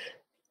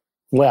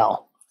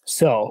 Well,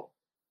 so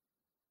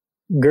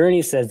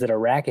Gurney says that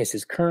Arrakis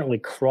is currently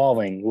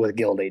crawling with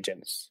guild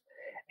agents,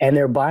 and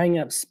they're buying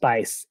up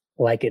spice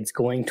like it's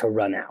going to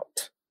run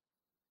out,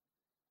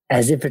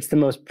 as if it's the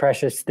most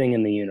precious thing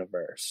in the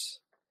universe.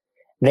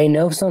 They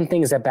know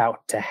something's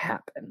about to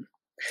happen.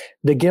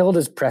 The guild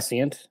is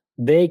prescient.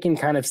 They can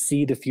kind of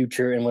see the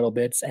future in little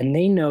bits, and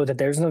they know that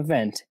there's an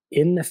event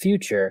in the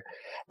future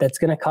that's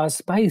going to cause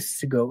spice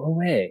to go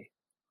away.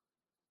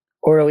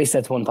 Or at least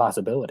that's one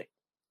possibility.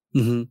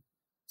 Mm-hmm.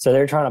 So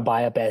they're trying to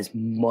buy up as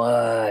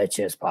much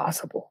as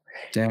possible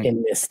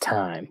in this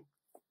time.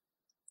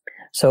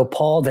 So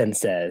Paul then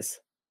says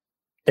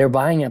they're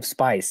buying up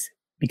spice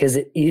because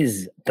it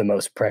is the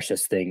most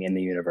precious thing in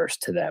the universe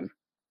to them.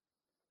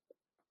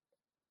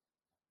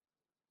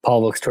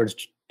 Paul looks towards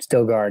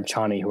Stilgar and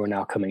Chani, who are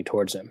now coming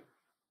towards him.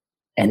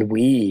 And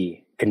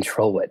we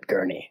control it,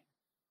 Gurney.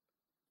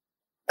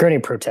 Gurney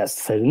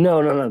protests, says,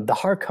 no, the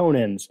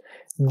Harkonnens,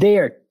 they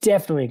are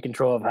definitely in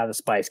control of how the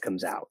spice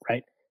comes out,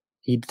 right?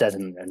 He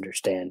doesn't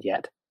understand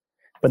yet.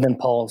 But then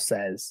Paul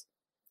says,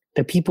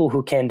 the people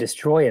who can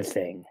destroy a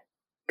thing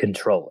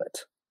control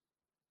it.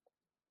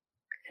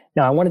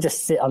 Now, I want to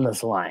just sit on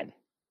this line.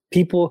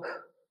 People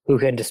who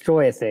can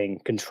destroy a thing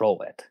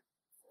control it.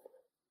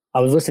 I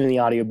was listening to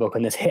the audiobook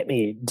and this hit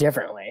me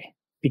differently,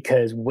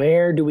 because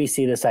where do we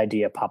see this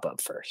idea pop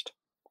up first?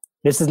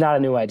 This is not a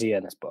new idea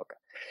in this book.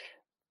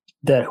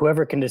 That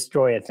whoever can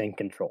destroy a thing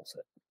controls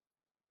it.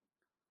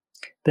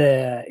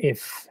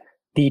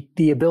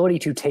 The ability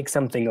to take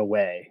something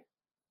away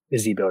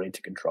is the ability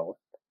to control it.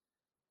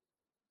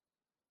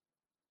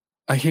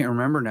 I can't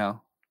remember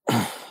now.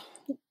 All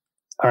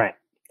right.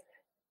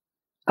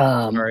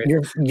 All right.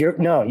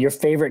 Your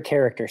favorite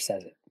character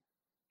says it.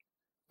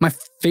 My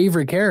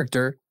favorite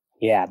character?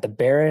 Yeah, the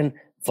Baron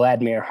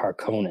Vladimir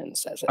Harkonnen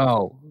says it.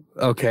 Oh,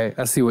 okay.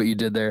 I see what you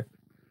did there.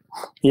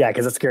 Yeah,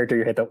 because it's the character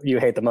you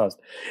hate the most.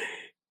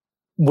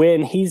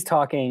 When he's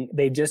talking,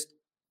 they just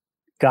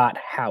got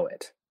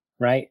Hawat,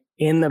 right?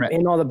 In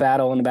all the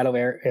battle, in the Battle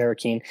of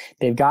Arrakeen,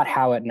 they've got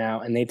Hawat now,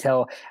 and they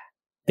tell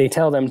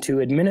them to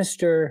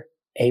administer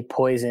a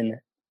poison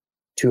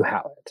to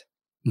Hawat.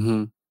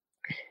 Mm-hmm.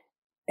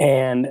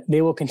 And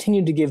they will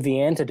continue to give the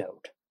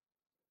antidote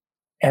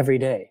every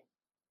day.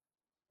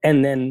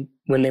 And then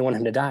when they want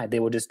him to die, they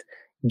will just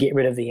get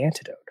rid of the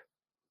antidote.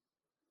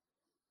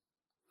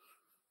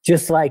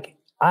 Just like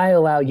I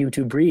allow you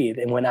to breathe,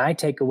 and when I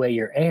take away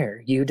your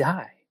air, you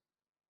die.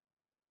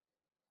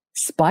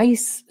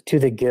 Spice to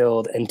the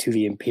Guild and to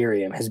the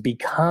Imperium has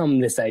become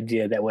this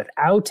idea that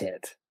without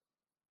it,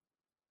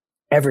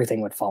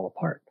 everything would fall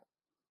apart.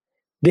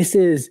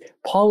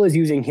 Paul is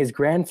using his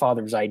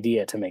grandfather's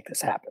idea to make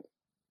this happen.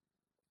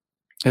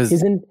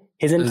 His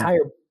entire...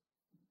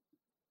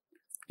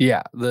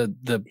 Yeah,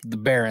 the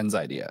Baron's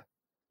idea.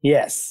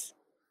 Yes.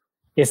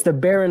 It's the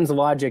Baron's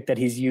logic that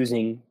he's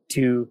using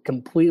to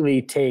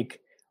completely take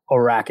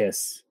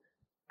Arrakis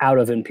out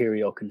of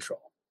Imperial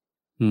control.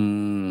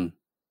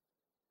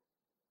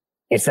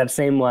 It's that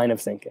same line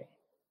of thinking.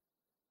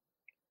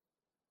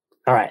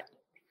 All right.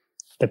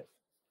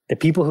 The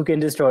people who can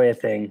destroy a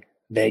thing,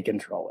 they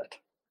control it.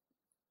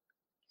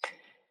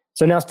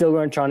 So now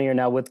Stilgar and Chani are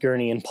now with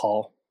Gurney and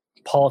Paul.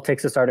 Paul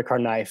takes the Sardaukar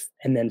knife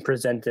and then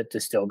presents it to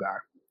Stilgar.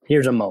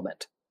 Here's a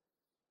moment.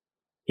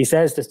 He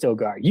says to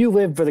Stilgar, "You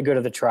live for the good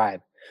of the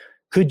tribe.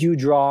 Could you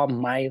draw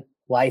my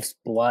life's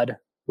blood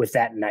with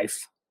that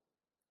knife?"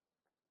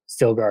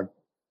 Stilgar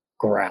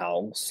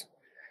growls.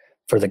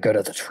 "For the good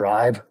of the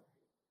tribe?"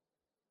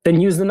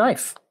 "Then use the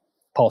knife,"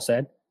 Paul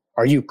said.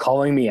 "Are you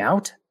calling me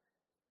out?"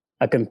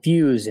 A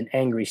confused and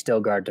angry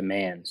Stilgar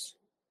demands.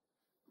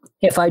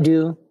 "If I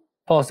do,"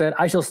 Paul said,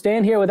 "I shall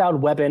stand here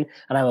without weapon,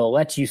 and I will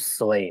let you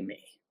slay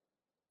me.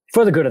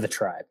 For the good of the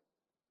tribe."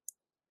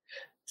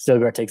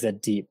 Stilgar takes a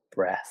deep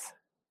breath.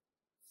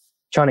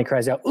 Chani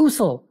cries out,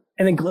 "Usul!"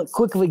 and then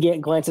quickly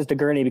glances to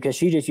Gurney because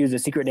she just used a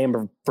secret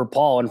name for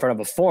Paul in front of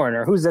a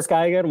foreigner. Who's this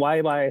guy again? Why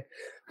am I...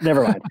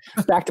 Never mind.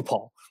 Back to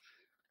Paul.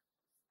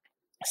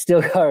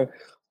 Stilgar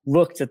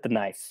looks at the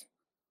knife,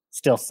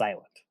 still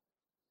silent.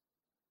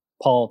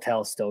 Paul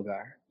tells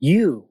Stilgar,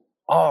 "You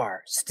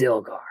are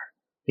Stilgar."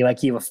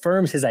 He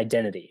affirms his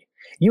identity.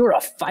 "You are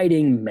a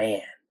fighting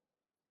man.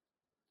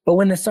 But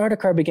when the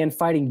Sardaukar began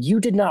fighting, you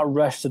did not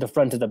rush to the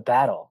front of the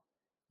battle.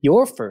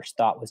 Your first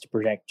thought was to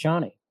protect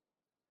Chani."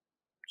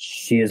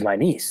 "She is my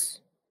niece,"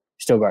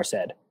 Stilgar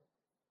said.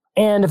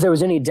 "And if there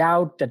was any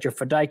doubt that your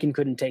Fedaykin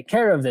couldn't take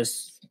care of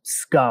this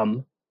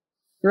scum,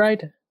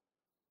 right?"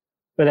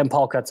 But then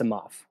Paul cuts him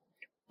off.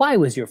 "Why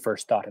was your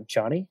first thought of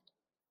Chani?"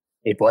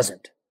 "It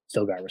wasn't,"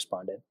 Stilgar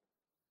responded.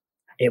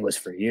 "It was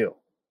for you."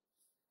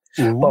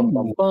 Bum,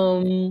 bum,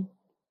 bum.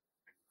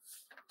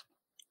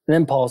 And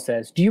then Paul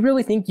says, "Do you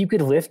really think you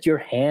could lift your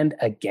hand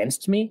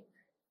against me?"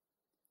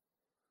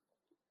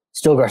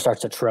 Stilgar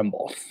starts to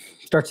tremble,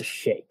 starts to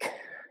shake.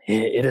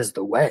 "It is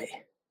the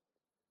way."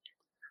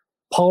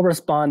 Paul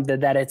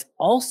responded that it's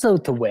also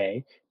the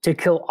way to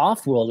kill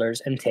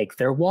off-worlders and take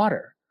their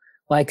water.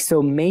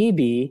 So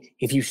maybe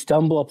if you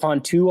stumble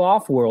upon two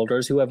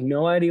off-worlders who have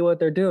no idea what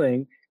they're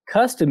doing,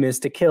 custom is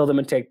to kill them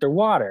and take their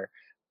water.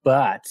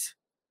 But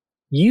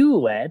you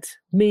let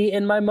me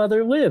and my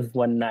mother live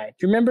one night.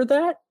 You remember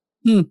that?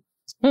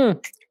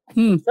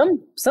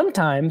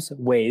 Sometimes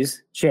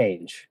ways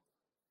change.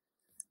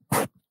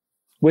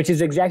 Which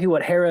is exactly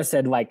what Hera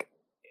said,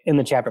 in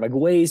the chapter.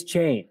 Ways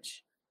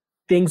change.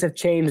 Things have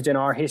changed in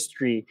our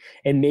history,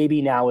 and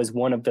maybe now is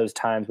one of those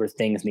times where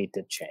things need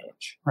to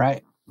change.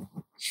 Right.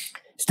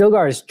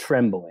 Stilgar is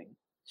trembling.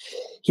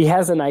 He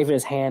has a knife in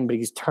his hand, but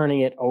he's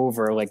turning it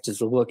over,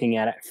 just looking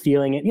at it,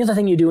 feeling it. You know the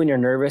thing you do when you're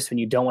nervous, when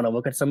you don't want to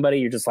look at somebody,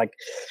 you're just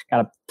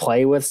gotta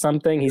play with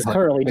something. He's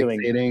currently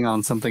doing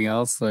on something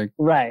else,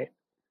 right,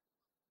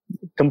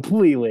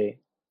 completely.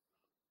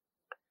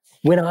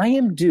 "When I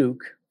am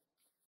Duke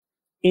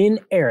in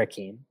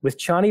Arrakeen with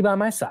Chani by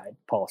my side,"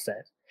 Paul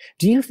says,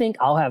 "do you think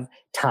I'll have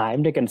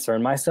time to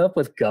concern myself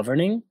with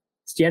governing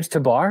Stjetch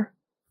Tabar?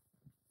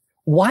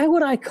 Why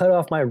would I cut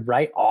off my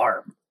right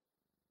arm?"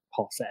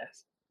 Paul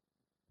says.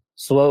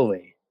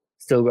 Slowly,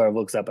 Stilgar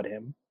looks up at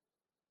him.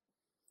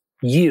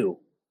 "You,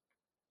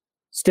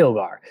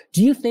 Stilgar,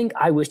 do you think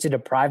I wish to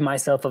deprive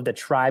myself of the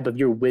tribe of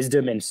your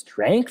wisdom and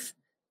strength?"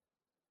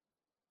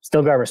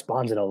 Stilgar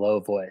responds in a low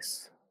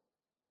voice.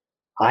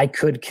 "I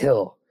could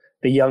kill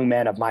the young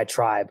man of my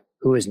tribe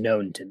who is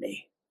known to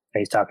me." And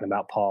he's talking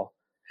about Paul.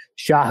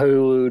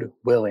 "Shahulud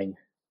willing.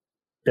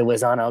 The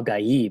Wazan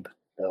al-Gaib,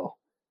 though,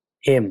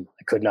 him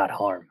I could not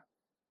harm.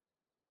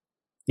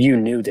 You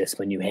knew this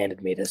when you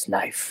handed me this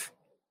knife."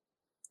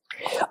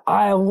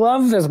 I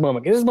love this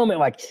moment. This moment,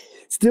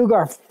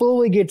 Stilgar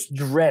fully gets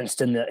drenched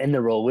in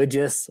the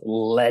religious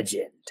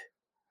legend.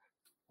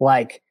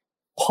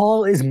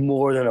 Paul is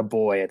more than a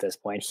boy at this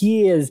point.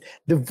 He is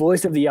the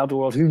voice of the outer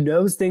world who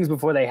knows things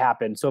before they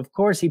happen. So of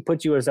course he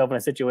puts yourself in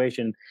a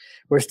situation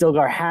where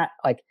Stilgar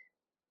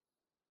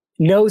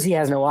knows he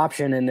has no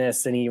option in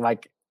this, and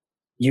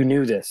you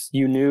knew this.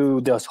 You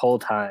knew this whole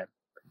time,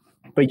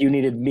 but you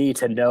needed me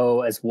to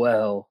know as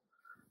well.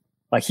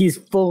 He's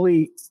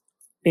fully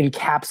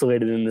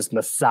encapsulated in this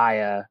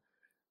Messiah,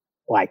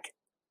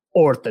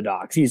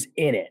 orthodox. He's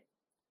in it.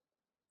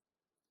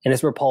 And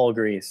it's where Paul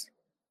agrees.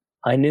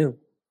 I knew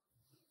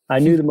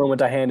the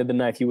moment I handed the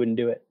knife, you wouldn't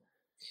do it.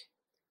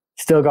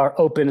 Stilgar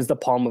opens the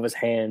palm of his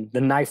hand.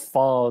 The knife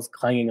falls,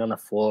 clanging on the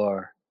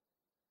floor.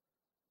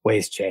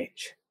 Ways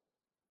change.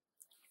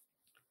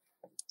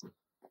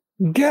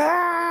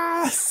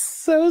 Gas!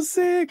 So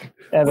sick.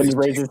 Evan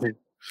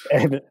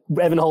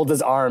holds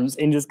his arms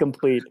in just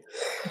complete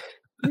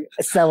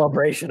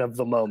celebration of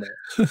the moment.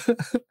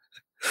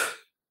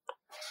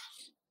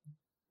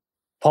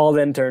 Paul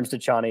then turns to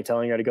Chani,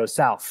 telling her to go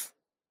south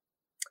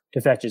to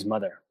fetch his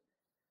mother.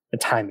 The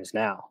time is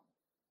now.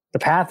 The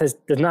path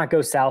does not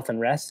go south and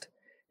rest.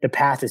 The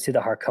path is to the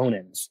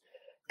Harkonnens.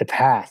 The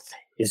path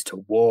is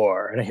to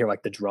war. And I hear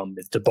like the drum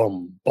is to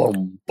boom,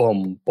 boom,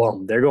 boom,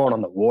 boom. They're going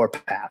on the war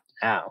path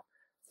now.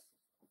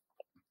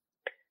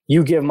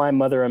 You give my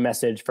mother a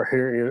message for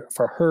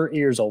her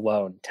ears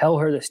alone. Tell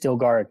her that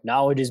Stilgar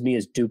acknowledges me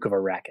as Duke of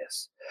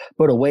Arrakis,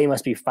 but a way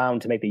must be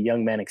found to make the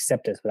young man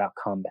accept us without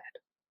combat.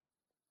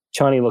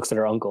 Chani looks at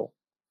her uncle,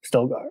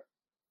 Stilgar.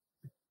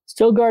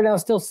 Stilgar, now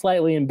still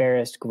slightly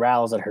embarrassed,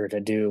 growls at her to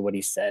do what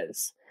he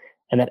says,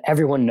 and that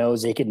everyone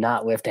knows he could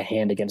not lift a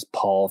hand against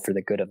Paul for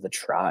the good of the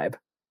tribe.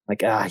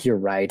 Like, you're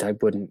right. I'm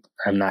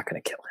not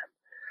going to kill him.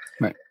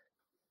 Right.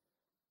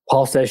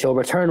 Paul says she'll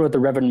return with the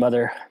Reverend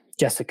Mother,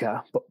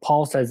 Jessica, but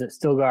Paul says that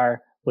Stilgar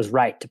was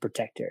right to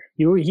protect her.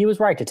 He was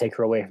right to take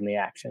her away from the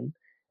action,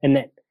 and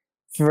that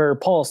for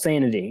Paul's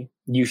sanity,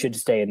 you should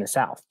stay in the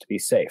South to be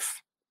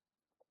safe.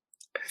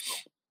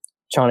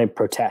 Chani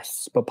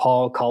protests, but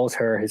Paul calls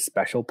her his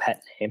special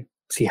pet name,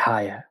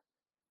 Sihaya,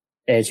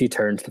 and she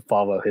turns to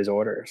follow his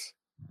orders.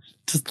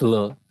 Just a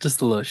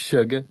little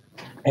sugar.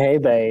 Hey,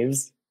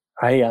 babes.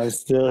 I'm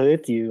still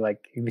with you, but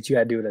you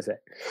gotta do what I say.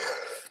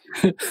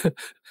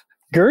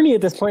 Gurney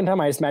at this point in time,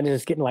 I just imagine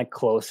just getting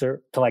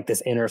closer to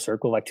this inner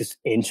circle, just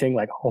inching,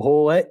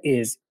 what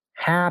is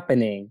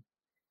happening?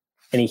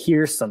 And he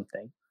hears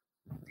something.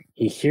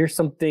 He hears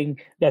something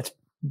that's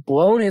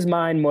blown his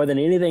mind more than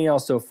anything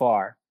else so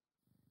far.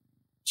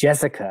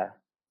 Jessica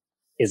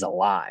is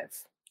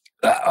alive.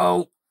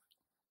 Uh-oh.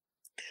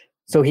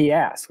 So he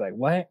asks,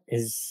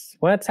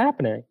 what's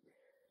happening?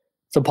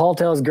 So Paul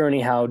tells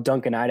Gurney how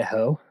Duncan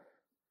Idaho,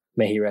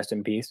 may he rest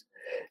in peace,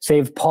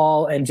 saved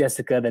Paul and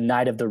Jessica the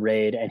night of the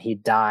raid, and he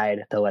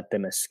died to let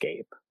them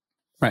escape.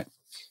 Right.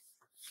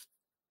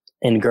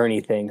 And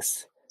Gurney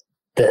thinks,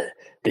 the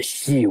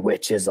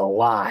she-witch is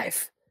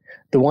alive.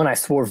 The one I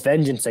swore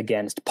vengeance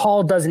against.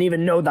 Paul doesn't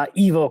even know the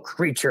evil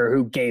creature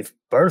who gave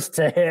birth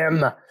to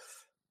him.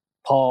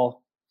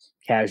 Paul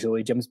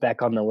casually jumps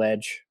back on the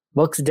ledge,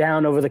 looks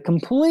down over the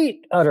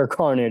complete, utter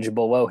carnage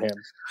below him.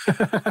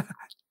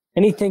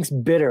 And he thinks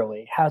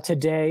bitterly how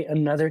today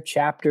another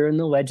chapter in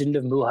the legend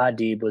of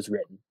Muad'Dib was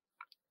written.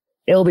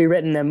 It'll be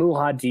written that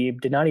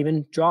Muad'Dib did not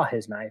even draw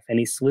his knife, and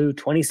he slew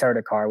 20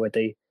 Sardaukar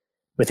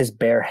with his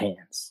bare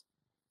hands.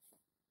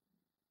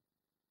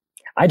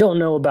 I don't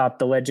know about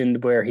the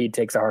legend where he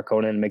takes a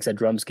Harkonnen and makes a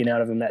drum skin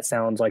out of him. That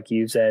sounds like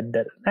you said.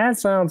 That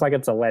sounds like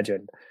it's a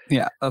legend.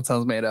 Yeah, that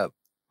sounds made up.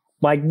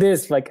 Like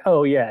this,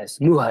 oh yes,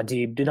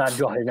 Muad'Dib did not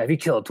draw his knife. He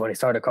killed 20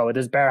 Sardaukar with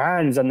his bare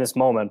hands in this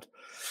moment.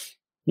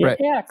 Yeah, right.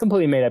 Yeah,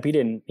 completely made up. He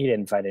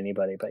didn't fight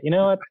anybody, but you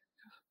know what?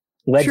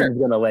 Legend's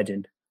gonna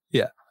legend.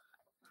 Yeah.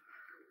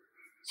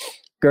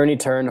 Gurney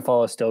turned to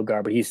follow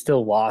Stilgar, but he's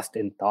still lost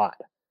in thought,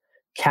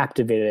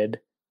 captivated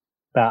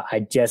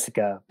by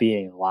Jessica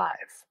being alive.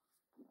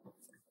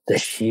 The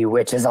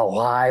she-witch is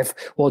alive.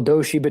 Well,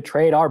 though she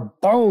betrayed our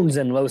bones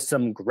in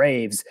loathsome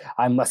graves,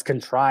 I must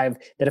contrive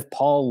that if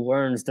Paul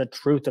learns the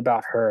truth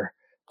about her,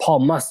 Paul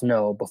must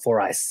know before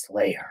I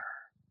slay her.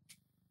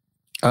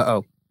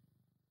 Uh-oh.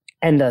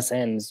 And thus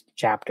ends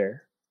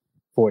chapter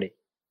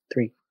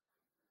 43.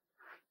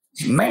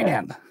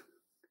 Man.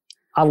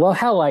 I love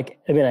how, I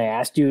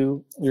asked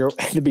you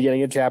at the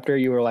beginning of the chapter,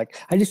 you were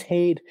like, I just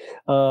hate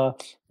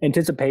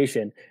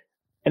anticipation.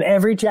 And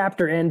every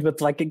chapter ends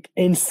with an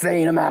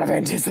insane amount of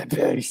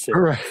anticipation.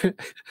 Right.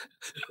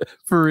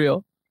 For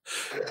real.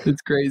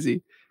 It's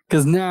crazy.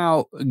 Because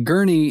now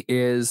Gurney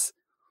is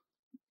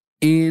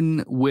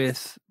in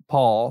with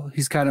Paul.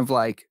 He's kind of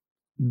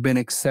been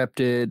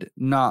accepted,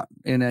 not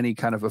in any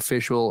kind of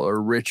official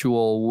or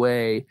ritual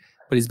way,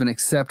 but he's been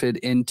accepted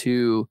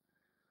into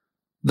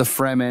the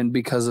Fremen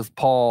because of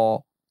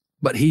Paul.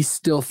 But he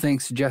still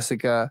thinks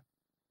Jessica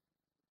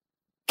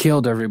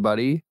killed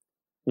everybody.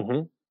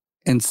 Mm-hmm.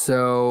 And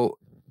so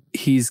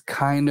he's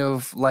kind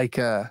of like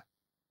a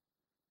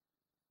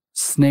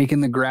snake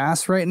in the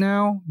grass right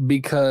now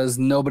because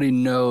nobody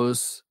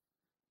knows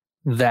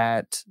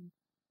what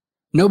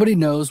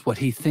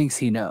he thinks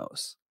he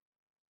knows.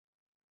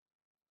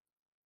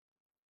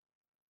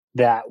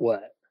 That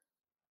what?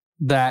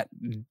 That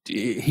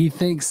he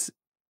thinks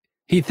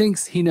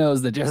he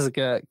knows that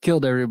Jessica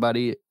killed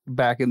everybody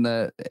back in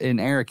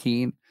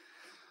Arrakeen,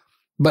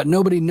 but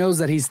nobody knows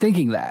that he's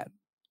thinking that.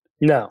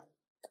 No.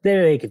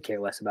 They could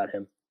care less about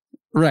him.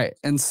 Right.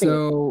 And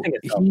so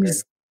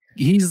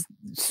he's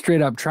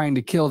straight up trying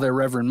to kill their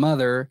Reverend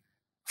Mother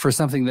for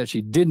something that she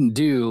didn't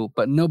do,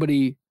 but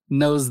nobody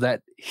knows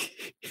that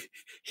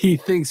he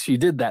thinks she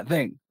did that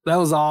thing. That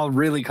was all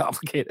really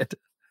complicated.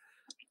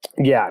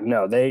 Yeah,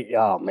 no,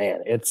 oh man,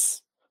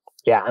 it's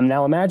Yeah, I'm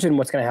now imagine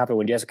what's going to happen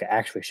when Jessica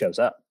actually shows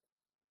up.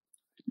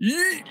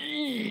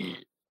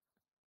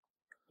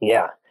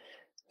 Yeah.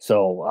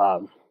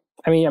 So,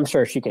 I mean, I'm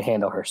sure she can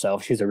handle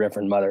herself. She's a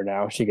Reverend Mother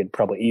now. She could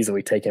probably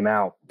easily take him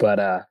out.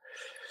 But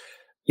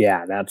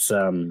yeah, that's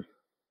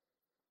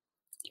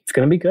it's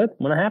going to be good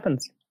when it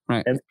happens.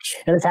 Right. And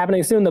it's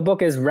happening soon. The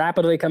book is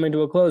rapidly coming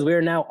to a close. We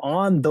are now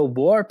on the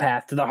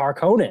warpath to the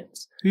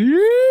Harkonnens.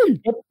 It's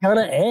going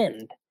to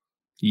end.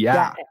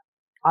 Yeah.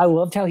 I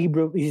loved how he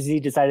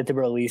decided to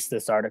release the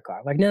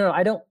Sardaukar. Like,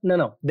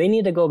 no. They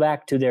need to go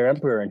back to their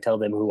emperor and tell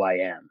them who I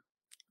am.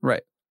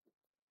 Right.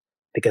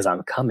 Because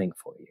I'm coming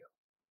for you.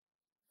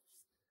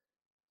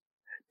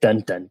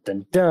 Dun, dun,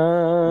 dun,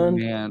 dun.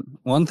 Man,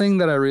 one thing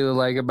that I really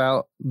like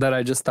about that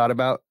I just thought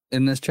about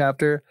in this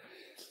chapter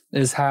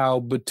is how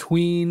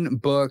between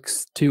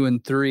books 2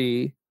 and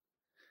 3,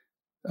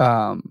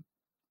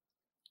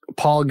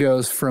 Paul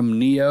goes from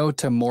Neo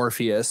to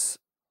Morpheus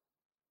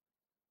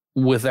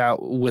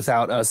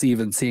without us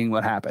even seeing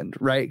what happened,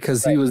 right?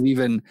 Because he was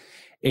even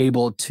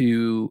able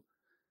to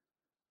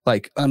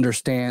like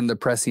understand the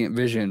prescient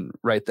vision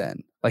right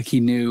then. Like he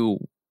knew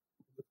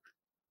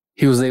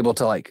he was able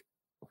to like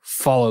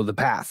follow the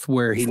path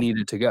where he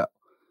needed to go.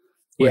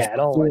 Yeah,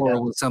 before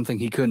was something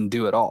he couldn't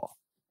do at all.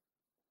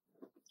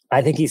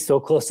 I think he's so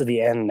close to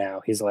the end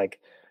now. He's like,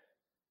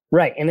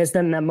 right. And it's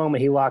then in that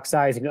moment he locks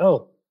eyes and goes,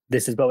 oh,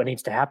 this is what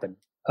needs to happen.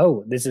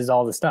 Oh, this is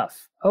all the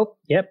stuff. Oh,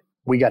 yep,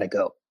 we got to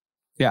go.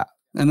 Yeah.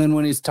 And then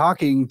when he's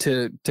talking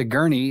to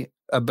Gurney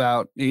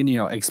about,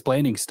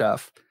 explaining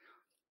stuff,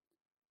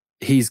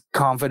 he's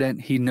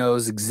confident. He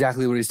knows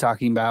exactly what he's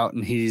talking about.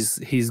 And he's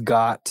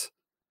got,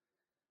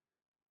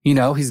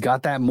 he's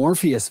got that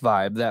Morpheus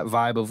vibe, that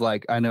vibe of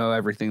like, I know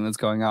everything that's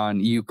going on.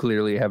 You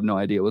clearly have no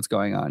idea what's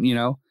going on,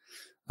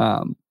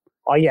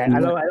 Oh yeah,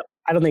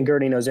 I don't think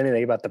Gurney knows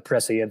anything about the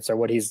prescience or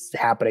what he's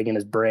happening in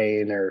his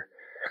brain or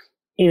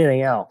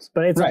anything else.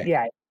 But it's like,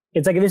 yeah,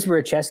 it's like if this were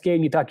a chess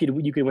game, you thought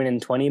you could win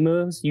in 20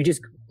 moves. You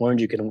just learned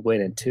you can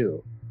win in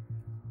 2,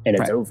 and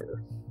it's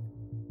over.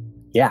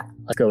 Yeah,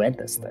 let's go end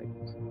this thing.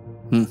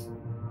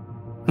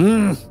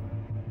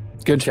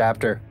 Good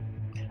chapter.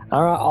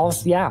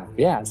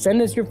 Yeah.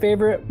 Send us your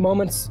favorite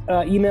moments.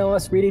 Email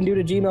us,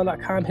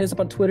 readingdune@gmail.com. Hit us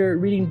up on Twitter,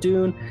 Reading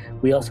Dune.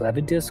 We also have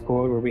a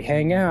Discord where we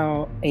hang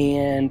out.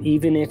 And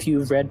even if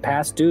you've read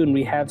past Dune,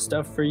 we have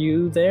stuff for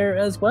you there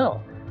as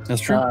well.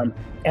 That's true.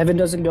 Evan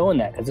doesn't go in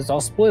that because it's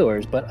all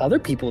spoilers, but other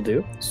people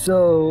do.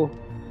 So,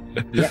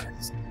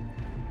 yes.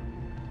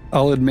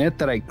 I'll admit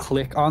that I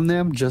click on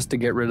them just to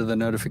get rid of the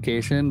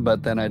notification,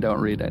 but then I don't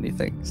read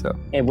anything. So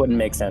it wouldn't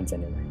make sense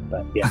anyway.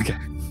 But yeah. Okay,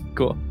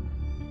 cool.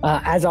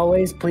 As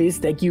always, please,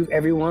 thank you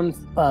everyone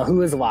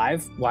who is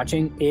live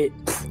watching it.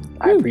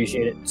 I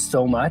appreciate it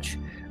so much.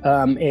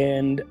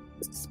 And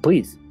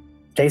please,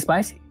 stay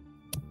spicy.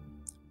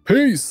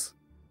 Peace.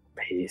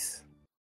 Peace.